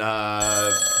was in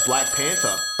Black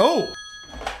Panther. Oh.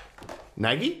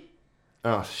 Nagy?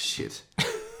 Oh, shit.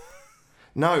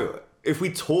 No, if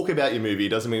we talk about your movie, it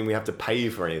doesn't mean we have to pay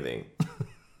you for anything.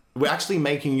 We're actually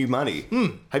making you money.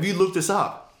 Have you looked us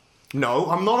up? No,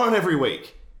 I'm not on every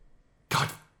week. God.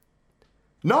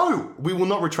 No, we will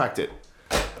not retract it.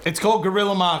 It's called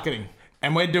guerrilla marketing,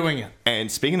 and we're doing it. And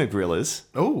speaking of gorillas...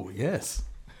 Oh, yes.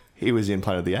 He was in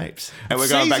Planet of the Apes. And we're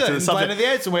going back to the subject. Planet of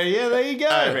the Apes, where, there you go.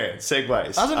 Oh, man,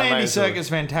 segues. Wasn't Andy Serkis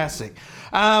fantastic?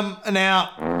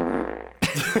 Now...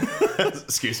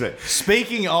 Excuse me.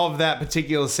 Speaking of that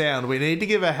particular sound, we need to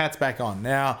give our hats back on.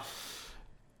 Now,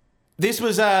 this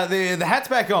was... the hats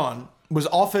back on was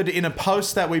offered in a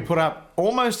post that we put up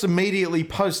almost immediately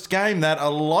post-game that a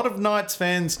lot of Knights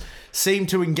fans seem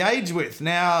to engage with.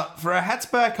 Now, for our hats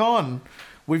back on...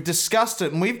 We've discussed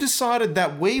it, and we've decided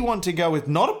that we want to go with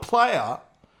not a player,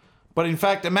 but in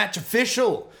fact a match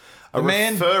official.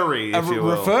 Referee, if you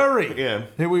will. Referee, yeah.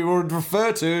 Who we would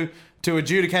refer to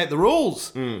adjudicate the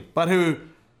rules, but who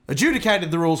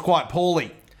adjudicated the rules quite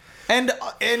poorly. And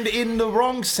in the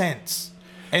wrong sense.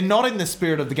 And not in the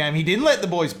spirit of the game. He didn't let the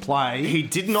boys play. He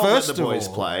did not let the boys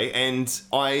play, and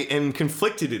I am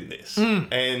conflicted in this.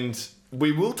 And...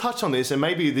 we will touch on this, and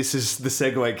maybe this is the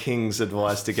Segway King's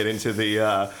advice to get into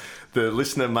the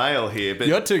listener mail here. But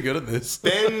you're too good at this.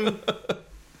 Ben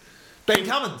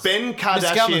Cummins. Ben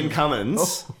Kardashian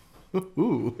Cummins. Oh.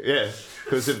 Ooh. Yeah,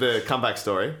 because of the comeback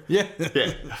story. Yeah.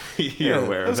 Yeah. You're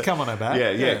aware of it. Let's come on our back.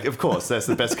 Yeah, of course. That's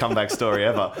the best comeback story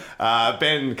ever.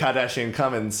 Ben Kardashian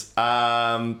Cummins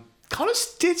kind of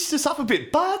stitched us up a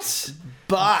bit, but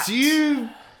do you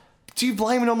do you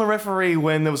blame it on the referee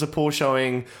when there was a poor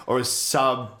showing or a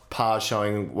subpar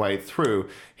showing way through?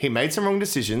 He made some wrong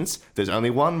decisions. There's only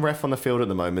one ref on the field at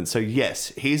the moment. So, yes,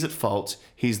 he's at fault.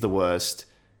 He's the worst.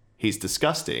 He's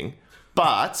disgusting.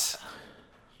 But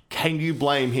can you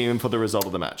blame him for the result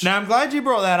of the match? Now, I'm glad you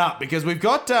brought that up because we've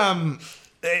got...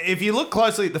 if you look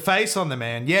closely at the face on the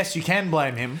man, yes, you can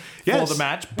blame him for the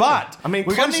match. But... I mean,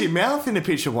 we've close got your mouth in the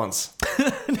picture once.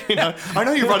 I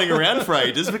know you're running around for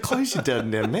ages, but close your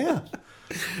damn mouth.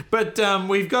 But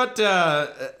we've got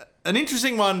an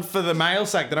interesting one for the mail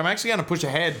sack that I'm actually going to push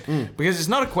ahead because it's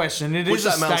not a question. It Push is a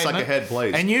that mail sack statement. ahead,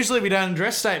 please. And usually we don't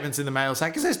address statements in the mail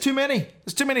sack because there's too many.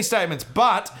 There's too many statements.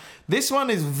 But this one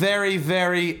is very,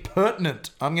 very pertinent.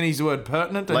 I'm going to use the word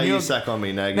pertinent. Lay your sack on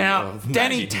me, Nagy. Now,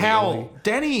 Danny Towell.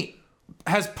 Danny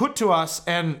has put to us,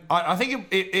 and I think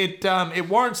it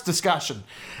warrants discussion.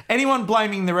 Anyone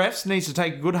blaming the refs needs to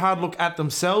take a good hard look at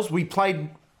themselves. We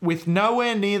played with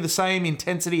nowhere near the same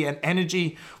intensity and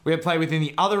energy we had played with in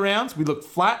the other rounds. We looked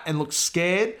flat and looked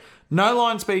scared. No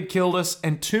line speed killed us,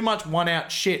 and too much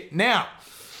one-out shit. Now,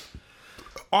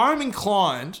 I'm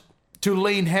inclined to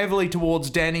lean heavily towards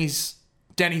Danny's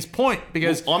point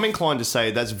because... I'm inclined to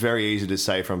say that's very easy to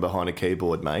say from behind a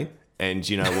keyboard, mate. And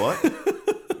you know what?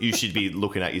 You should be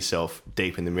looking at yourself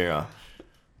deep in the mirror.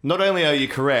 Not only are you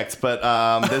correct, but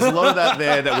there's a lot of that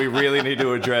there that we really need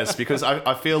to address because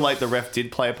I feel like the ref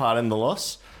did play a part in the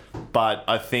loss, but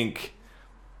I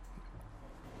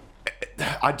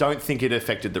don't think it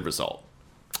affected the result.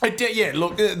 Yeah,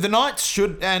 look, the Knights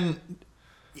should, and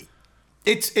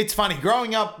it's funny.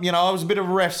 Growing up, I was a bit of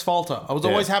a ref's faulter. I was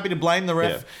always happy to blame the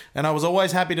ref, and I was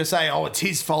always happy to say, oh, it's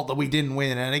his fault that we didn't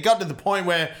win. And it got to the point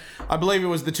where I believe it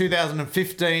was the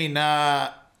 2015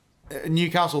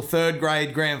 Newcastle third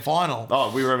grade grand final.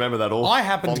 Oh, we remember that all. I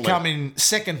happened to come in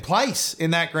second place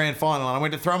in that grand final, and I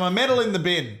went to throw my medal in the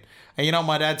bin. And you know what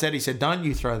my dad said? He said, don't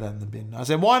you throw that in the bin. I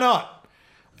said, why not?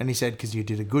 And he said, because you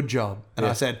did a good job. And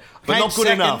I said, but not good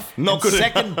enough. Not good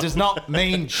enough. Second does not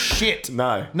mean shit.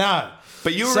 No.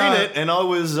 But you were in it, and I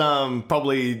was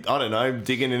probably, I don't know,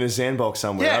 digging in a sandbox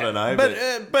somewhere. Yeah, I don't know.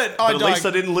 But at least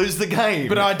I didn't lose the game.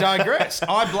 But I digress.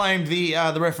 I blamed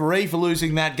the referee for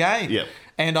losing that game. Yep.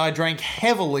 And I drank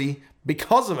heavily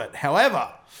because of it.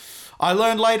 However, I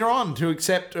learned later on to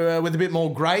accept with a bit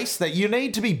more grace that you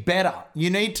need to be better.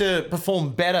 You need to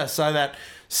perform better so that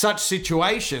such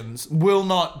situations will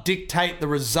not dictate the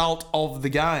result of the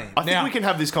game. I think we can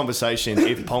have this conversation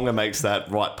if Ponga makes that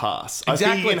right pass. Exactly. I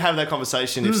think you can have that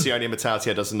conversation if Sione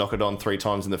Matautia doesn't knock it on 3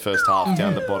 times in the first half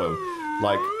down the bottom.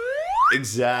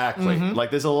 Exactly.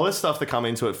 There's a lot of stuff that come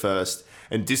into it first,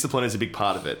 and discipline is a big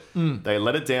part of it. They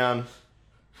let it down.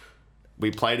 We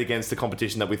played against the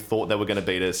competition that we thought they were going to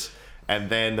beat us, and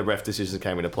then the ref decisions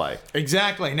came into play.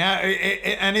 Exactly. Now,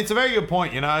 and it's a very good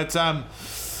point. It's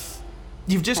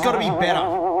you've just got to be better.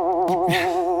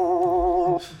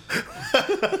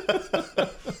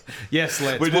 Yes,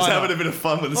 let's. We're just having a bit of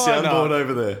fun with the soundboard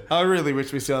over there. I really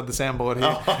wish we still had the soundboard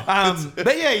here.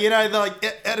 But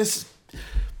yeah,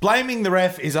 blaming the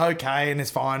ref is okay and it's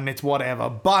fine and it's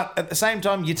whatever. But at the same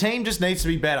time, your team just needs to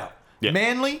be better. Yep.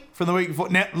 Manly from the week before.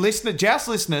 Now,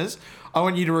 listeners, I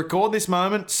want you to record this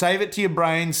moment, save it to your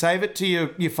brain, save it to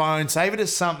your phone, save it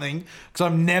as something, because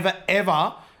I'm never,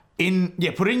 ever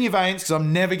put it in your veins, because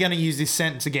I'm never going to use this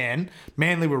sentence again.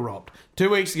 Manly were robbed.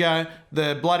 2 weeks ago,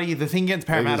 the thing against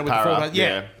Parramatta with the 4 days.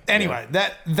 Yeah. Anyway,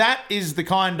 that is the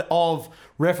kind of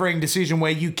refereeing decision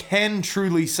where you can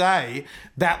truly say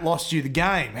that lost you the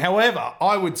game. However,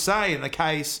 I would say in the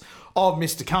case of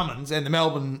Mr. Cummins and the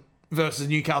Melbourne versus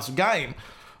Newcastle game,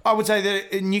 I would say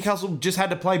that Newcastle just had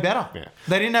to play better. Yeah.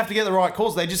 They didn't have to get the right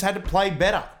calls. They just had to play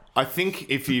better. I think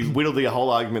if you whittle the whole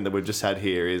argument that we've just had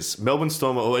here is Melbourne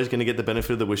Storm are always going to get the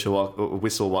benefit of the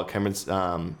whistle while Cameron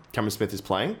Smith is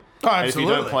playing. Oh, absolutely. And if you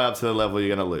don't play up to the level,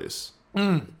 you're going to lose.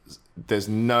 There's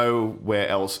nowhere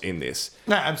else in this.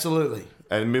 No, absolutely.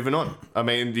 And moving on. I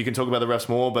mean, you can talk about the refs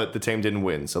more, but the team didn't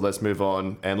win. So let's move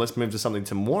on. And let's move to something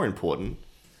more important.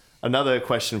 Another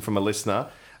question from a listener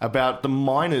about the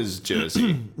Miners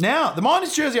jersey. Now, the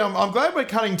Miners jersey, I'm glad we're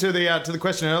cutting to the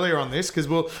question earlier on this, because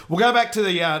we'll go back to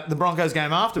the Broncos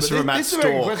game after. This is Matt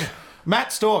Stork.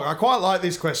 Matt Stork, I quite like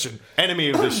this question.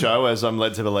 Enemy of the show, as I'm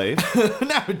led to believe.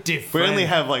 No, different. We only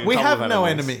have we have no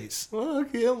enemies. Well,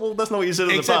 that's not what you said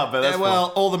at the pub, but that's fine.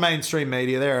 All the mainstream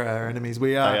media, they're our enemies.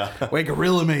 We're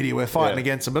guerrilla media. We're fighting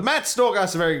against them. But Matt Stork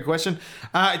asked a very good question.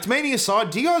 Its meaning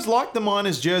aside, do you guys like the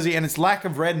Miners jersey and its lack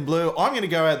of red and blue? I'm going to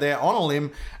go out there on a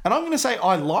limb, and I'm going to say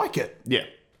I like it. Yeah.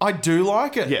 I do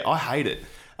like it. Yeah, I hate it.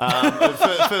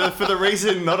 For the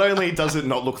reason, not only does it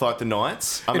not look like the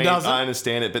Knights, I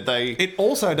understand it, but It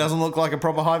also doesn't look like a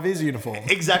proper high-vis uniform.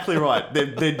 Exactly right.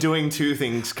 They're doing two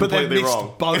things completely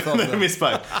wrong. Both of them. They missed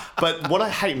both. But what I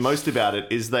hate most about it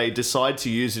is they decide to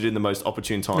use it in the most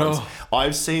opportune times. Oh.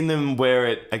 I've seen them wear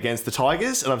it against the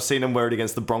Tigers, and I've seen them wear it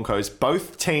against the Broncos.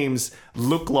 Both teams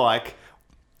look like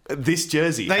this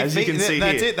jersey, as you can see here.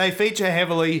 That's it. They feature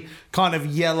heavily kind of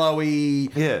yellowy,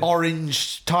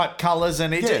 orange type colours,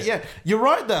 and you're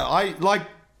right though. I like.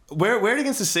 Wear it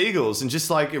against the Seagulls and just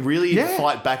like really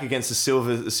fight back against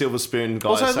the silver spoon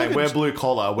guys Also, saying we're blue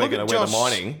collar, we're going to wear the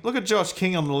mining. Look at Josh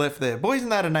King on the left there. Boy, isn't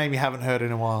that a name you haven't heard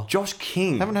in a while? Josh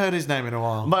King. Haven't heard his name in a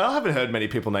while. Mate, I haven't heard many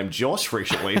people named Josh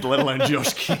recently, let alone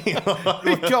Josh King.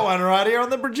 We've got one right here on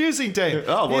the producing team.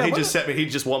 Oh, well, he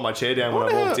just won my chair down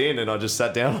when I walked in and I just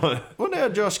sat down on it. I wonder how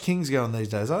Josh King's going these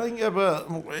days. I think,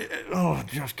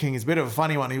 Josh King is a bit of a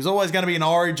funny one. He was always going to be an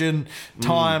Origin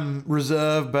time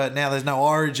reserve, but now there's no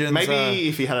Origin. Maybe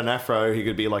if he had an afro, he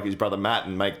could be like his brother Matt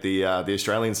and make the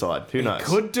Australian side. Who knows?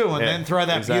 Could do, and then throw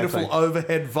that beautiful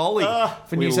overhead volley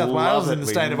for New South Wales in the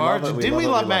state of Origin. Didn't we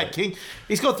love Matt King?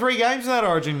 He scored 3 games in that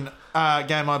Origin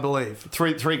game, I believe.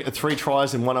 Three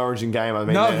tries in one Origin game. I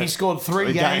mean, no, he scored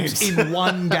 3 games in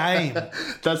one game.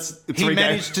 He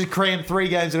managed to cram 3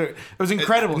 games. It was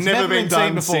incredible. It's never been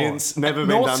done before. Since. Never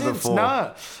been done before.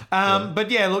 No. But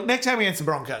yeah, look, next time against the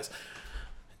Broncos,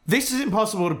 this is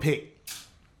impossible to pick.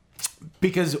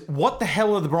 Because what the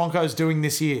hell are the Broncos doing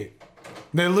this year?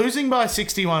 They're losing by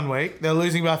 61 week. They're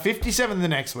losing by 57 the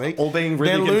next week. All being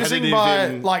really competitive. They're losing by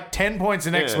like 10 points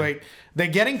the next week. They're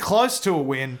getting close to a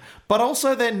win, but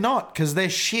also they're not because they're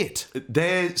shit.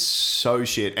 They're so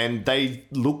shit, and they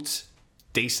looked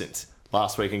decent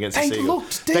last week against the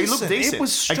Seagulls. They looked decent. It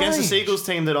was strange. Against the Seagulls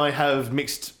team that I have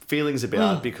mixed feelings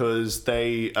about because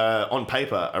they, on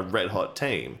paper, a red-hot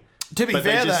team. To be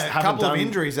fair, though, a couple of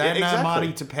injuries. They had no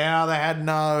Marty Tapau. They had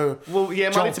no. Well, yeah,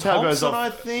 Marty Tapau goes off. I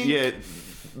think. Yeah,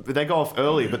 they go off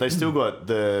early, but they still got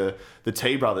the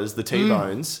T brothers, the T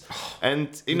Bones, and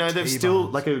they're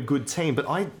still like a good team. But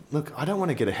I don't want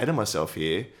to get ahead of myself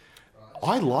here.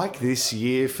 I like this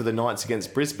year for the Knights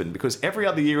against Brisbane because every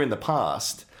other year in the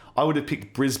past, I would have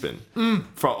picked Brisbane.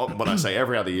 From when I say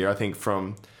every other year, I think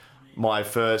from my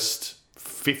first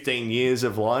 15 years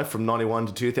of life, from 91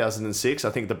 to 2006, I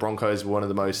think the Broncos were one of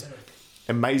the most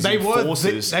amazing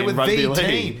forces in rugby league.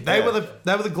 Team. They were the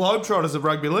Globetrotters of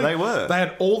rugby league. They were. They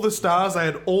had all the stars. They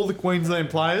had all the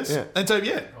Queensland players. Yeah. And so,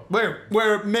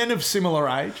 we're men of similar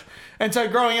age. And so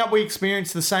growing up, we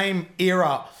experienced the same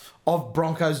era of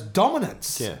Broncos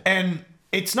dominance. Yeah. And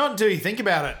it's not until you think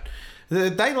about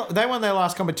it. They won their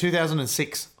last comp in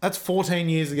 2006. That's 14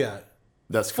 years ago.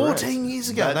 That's correct. 14 years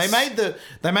ago. They made the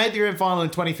grand final in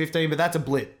 2015, but that's a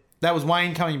blip. That was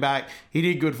Wayne coming back. He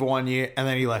did good for 1 year, and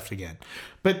then he left again.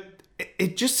 But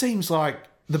it just seems like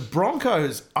the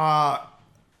Broncos are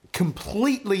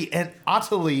completely and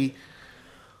utterly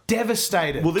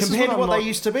devastated compared to what they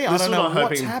used to be. I don't know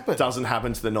what's happened. Doesn't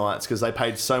happen to the Knights because they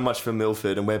paid so much for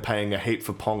Milford, and we're paying a heap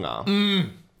for Ponga.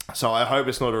 So I hope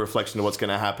it's not a reflection of what's going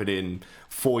to happen in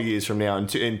 4 years from now. In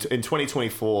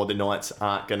 2024, the Knights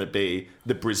aren't going to be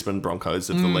the Brisbane Broncos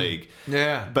of the league.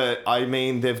 Yeah. But, I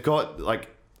mean, they've got, like,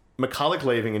 McCulloch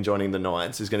leaving and joining the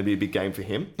Knights is going to be a big game for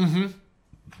him. Mm-hmm.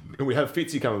 And we have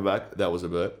Fitzy coming back. That was a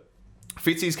burp.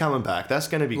 Fitzy's coming back. That's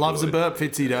going to be Loves good. a burp,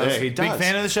 Fitzy does. Yeah, he does. Big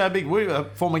fan of the show. Big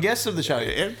former guest of the show.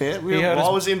 I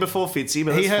was in before Fitzy,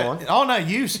 but that's fine. Oh, no,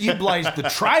 you blazed the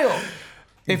trail.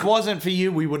 If it wasn't for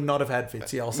you, we would not have had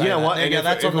Fitzy. I'll say that. What? And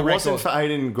if it wasn't for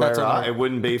Aiden Guerra, it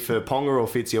wouldn't be for Ponga or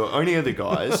Fitzy or any of the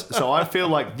guys. So I feel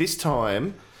like this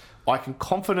time, I can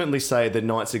confidently say the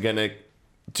Knights are going to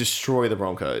destroy the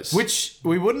Broncos. Which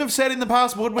we wouldn't have said in the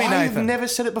past, would we, Nathan? I've never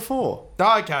said it before.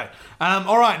 Okay.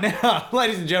 All right, now,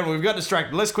 ladies and gentlemen, we've got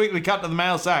distracted. Let's quickly cut to the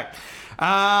mail sack.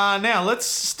 Now, let's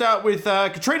start with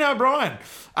Katrina O'Brien.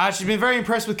 She's been very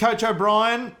impressed with Coach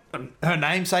O'Brien. Her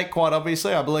namesake, quite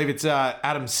obviously. I believe it's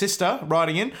Adam's sister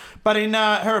writing in. But in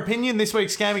her opinion, this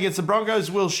week's game against the Broncos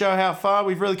will show how far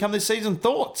we've really come this season.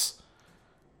 Thoughts?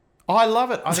 I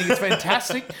love it. I think it's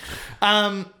fantastic.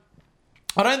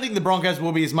 I don't think the Broncos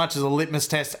will be as much as a litmus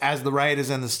test as the Raiders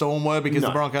and the Storm were because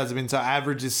the Broncos have been so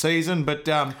average this season. But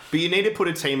you need to put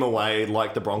a team away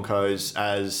like the Broncos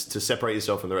as to separate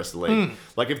yourself from the rest of the league.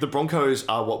 Like if the Broncos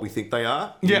are what we think they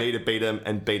are, you need to beat them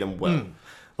and beat them well.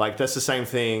 Like that's the same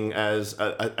thing as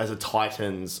a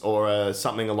Titans or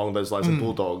something along those lines of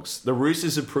Bulldogs. The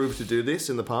Roosters have proved to do this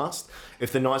in the past.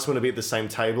 If the Knights want to be at the same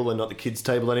table and not the kids'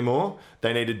 table anymore,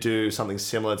 they need to do something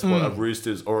similar to what a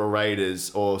Roosters or a Raiders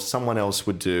or someone else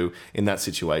would do in that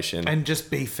situation. And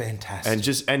just be fantastic.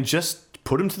 And just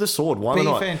Put them to the sword. Why Be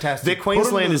not? fantastic. They're Put 'em to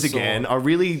Queenslanders the sword. again.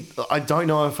 I don't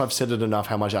know if I've said it enough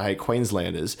how much I hate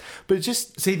Queenslanders, but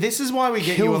just See, this is why we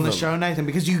get Kill you on the them. show, Nathan,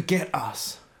 because you get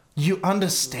us. You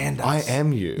understand us. I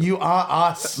am you. You are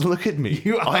us. look at me.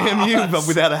 You I am you, are but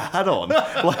without a hat on.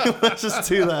 Like, let's just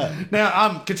do that.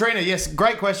 Now, Katrina, yes,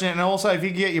 great question. And also, if you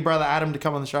could get your brother Adam to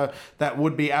come on the show, that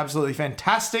would be absolutely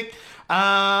fantastic.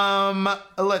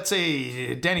 Let's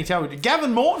see. Danny Talbot.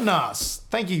 Gavin Morton asks.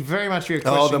 Thank you very much for your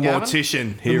question, Oh, the Gavin.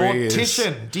 mortician. The Here he is.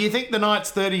 mortician. Do you think the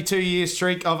Knights' 32-year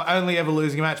streak of only ever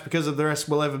losing a match because of the rest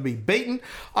will ever be beaten?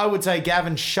 I would say,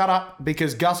 Gavin, shut up,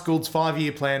 because Gus Gould's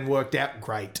 5-year plan worked out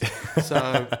great.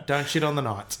 So don't shit on the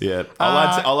Knights. Yeah,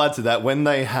 I'll add to that. When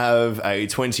they have a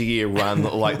 20-year run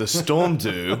like the Storm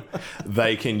do,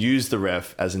 they can use the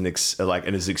ref as an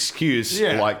excuse,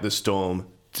 Yeah. like the Storm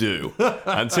do.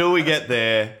 Until we get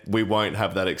there, we won't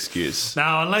have that excuse.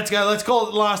 Now, and let's go. Let's call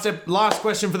it the last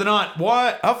question for the night.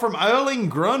 Why? Up from Erling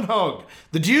Grunhog,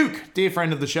 the Duke, dear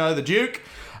friend of the show, the Duke.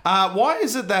 Why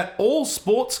is it that all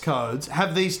sports codes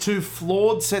have these two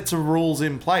flawed sets of rules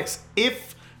in place?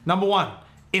 If, number one,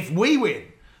 if we win,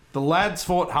 the lads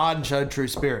fought hard and showed true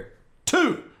spirit.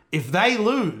 2, if they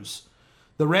lose,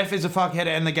 the ref is a fuckhead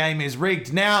and the game is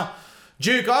rigged. Now,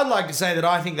 Duke, I'd like to say that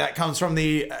I think that comes from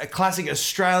the classic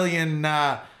Australian,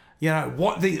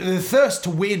 the thirst to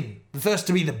win, the thirst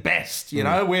to be the best. You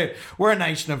know, we're a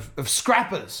nation of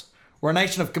scrappers. We're a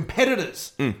nation of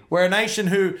competitors. We're a nation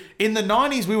who, in the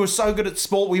 90s, we were so good at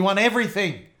sport, we won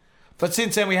everything. But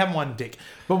since then, we haven't won dick.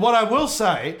 But what I will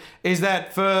say is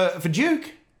that for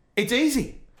Duke, it's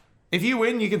easy. If you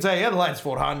win, you can say, yeah, the lads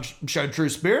fought hard and showed true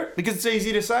spirit, because it's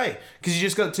easy to say, because you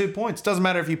just got 2 points. Doesn't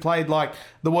matter if you played like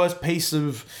the worst piece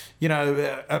of,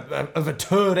 of a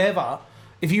turd ever.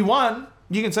 If you won,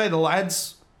 you can say the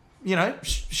lads,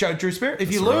 showed true spirit.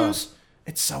 If you lose,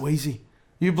 it's so easy.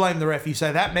 You blame the ref. You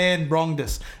say, that man wronged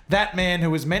us. That man who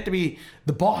was meant to be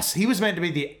the boss, he was meant to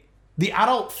be the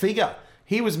adult figure.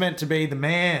 He was meant to be the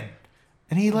man.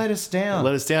 And he let us down.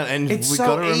 And It's we so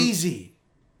gotta easy.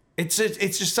 It's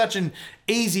just such an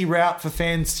easy route for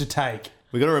fans to take.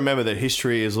 We got to remember that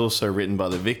history is also written by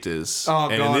the victors. Oh,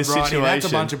 and God, in this Righty, situation, that's a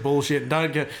bunch of bullshit.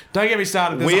 Don't get me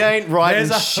started. we ain't writing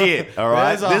shit, all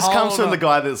right? This comes from the the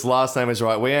guy that's last name is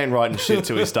right. We ain't writing shit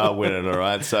till we start winning, all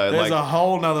right? So There's a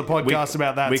whole nother podcast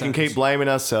about that. We can keep blaming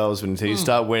ourselves, but until you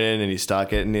start winning and you start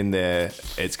getting in there,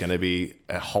 it's going to be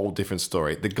a whole different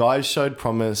story. The guys showed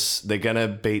promise. They're going to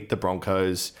beat the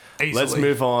Broncos. Easily. Let's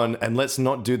move on, and let's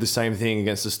not do the same thing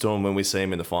against the Storm when we see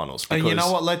them in the finals. And you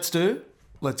know what let's do?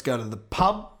 Let's go to the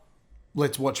pub.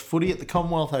 Let's watch footy at the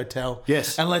Commonwealth Hotel.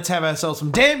 Yes. And let's have ourselves some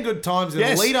damn good times in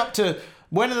the lead up to...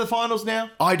 When are the finals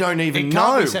now? I don't even It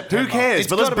can't know. be September. Who cares? It's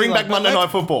But let's gotta bring be back like- Monday Night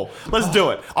Football. Let's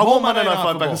do it. I More want Monday Monday Night Night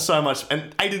Football back Football. so much.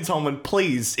 And Aidan Tolman,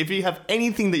 please, if you have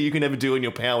anything that you can ever do in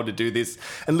your power to do this,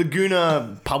 and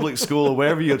Laguna Public School or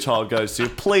wherever your child goes to,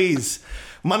 please,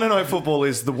 Monday Night Football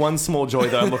is the one small joy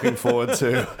that I'm looking forward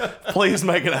to. Please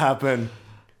make it happen.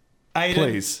 Aiden,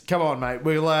 Please. come on, mate.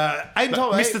 We'll Aiden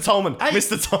Tolman, Mr. Tolman. Hey,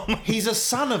 Mr. Tolman. He's a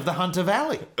son of the Hunter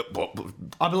Valley.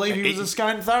 I believe he was a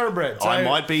Scone thoroughbred. So I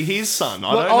might be his son.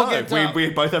 I Well, don't I'll know. get, We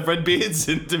both have red beards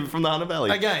from the Hunter Valley.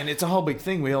 again, it's a whole big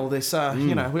thing. We all this, we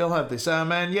all have this.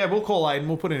 Man, yeah, we'll call Aiden.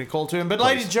 We'll put in a call to him. But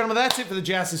ladies and gentlemen, that's it for the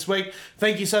Joust this week.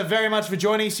 Thank you so very much for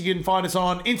joining us. You can find us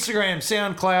on Instagram,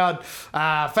 SoundCloud,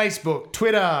 Facebook,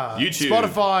 Twitter, YouTube.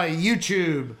 Spotify,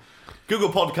 YouTube. Google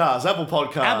Podcasts, Apple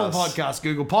Podcasts.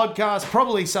 Google Podcasts,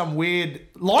 probably some weird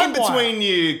In between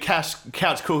you couch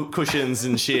cushions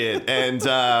and shit. And,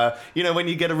 when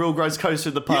you get a real gross coaster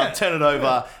at the pub, turn it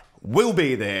over. We'll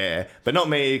be there. But not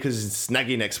me, because it's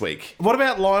Snaggy next week. What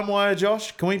about LimeWire,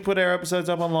 Josh? Can we put our episodes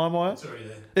up on LimeWire? It's already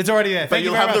there. It's already there. But Thank you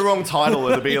you'll very have the much. wrong title.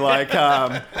 It'll be like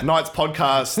Night's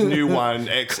Podcast, new one,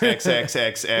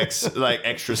 XXXXX, like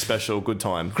extra special, good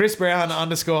time. Chris Brown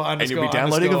underscore. And you'll be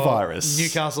downloading a virus.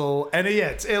 Newcastle. And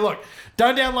look,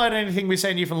 don't download anything we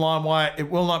send you from LimeWire. It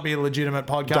will not be a legitimate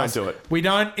podcast. Don't do it. We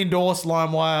don't endorse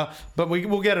LimeWire, but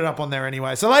we'll get it up on there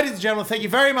anyway. So, ladies and gentlemen, thank you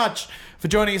very much for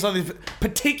joining us on this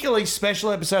particularly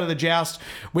special episode of The Joust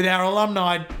with our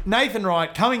alumni, Nathan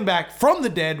Wright, coming back from the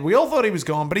dead. We all thought he was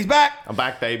gone, but he's back. I'm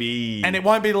back, baby. And it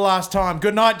won't be the last time.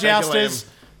 Good night, Thank you, Jousters. Liam.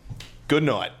 Good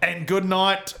night. And good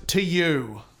night to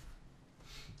you.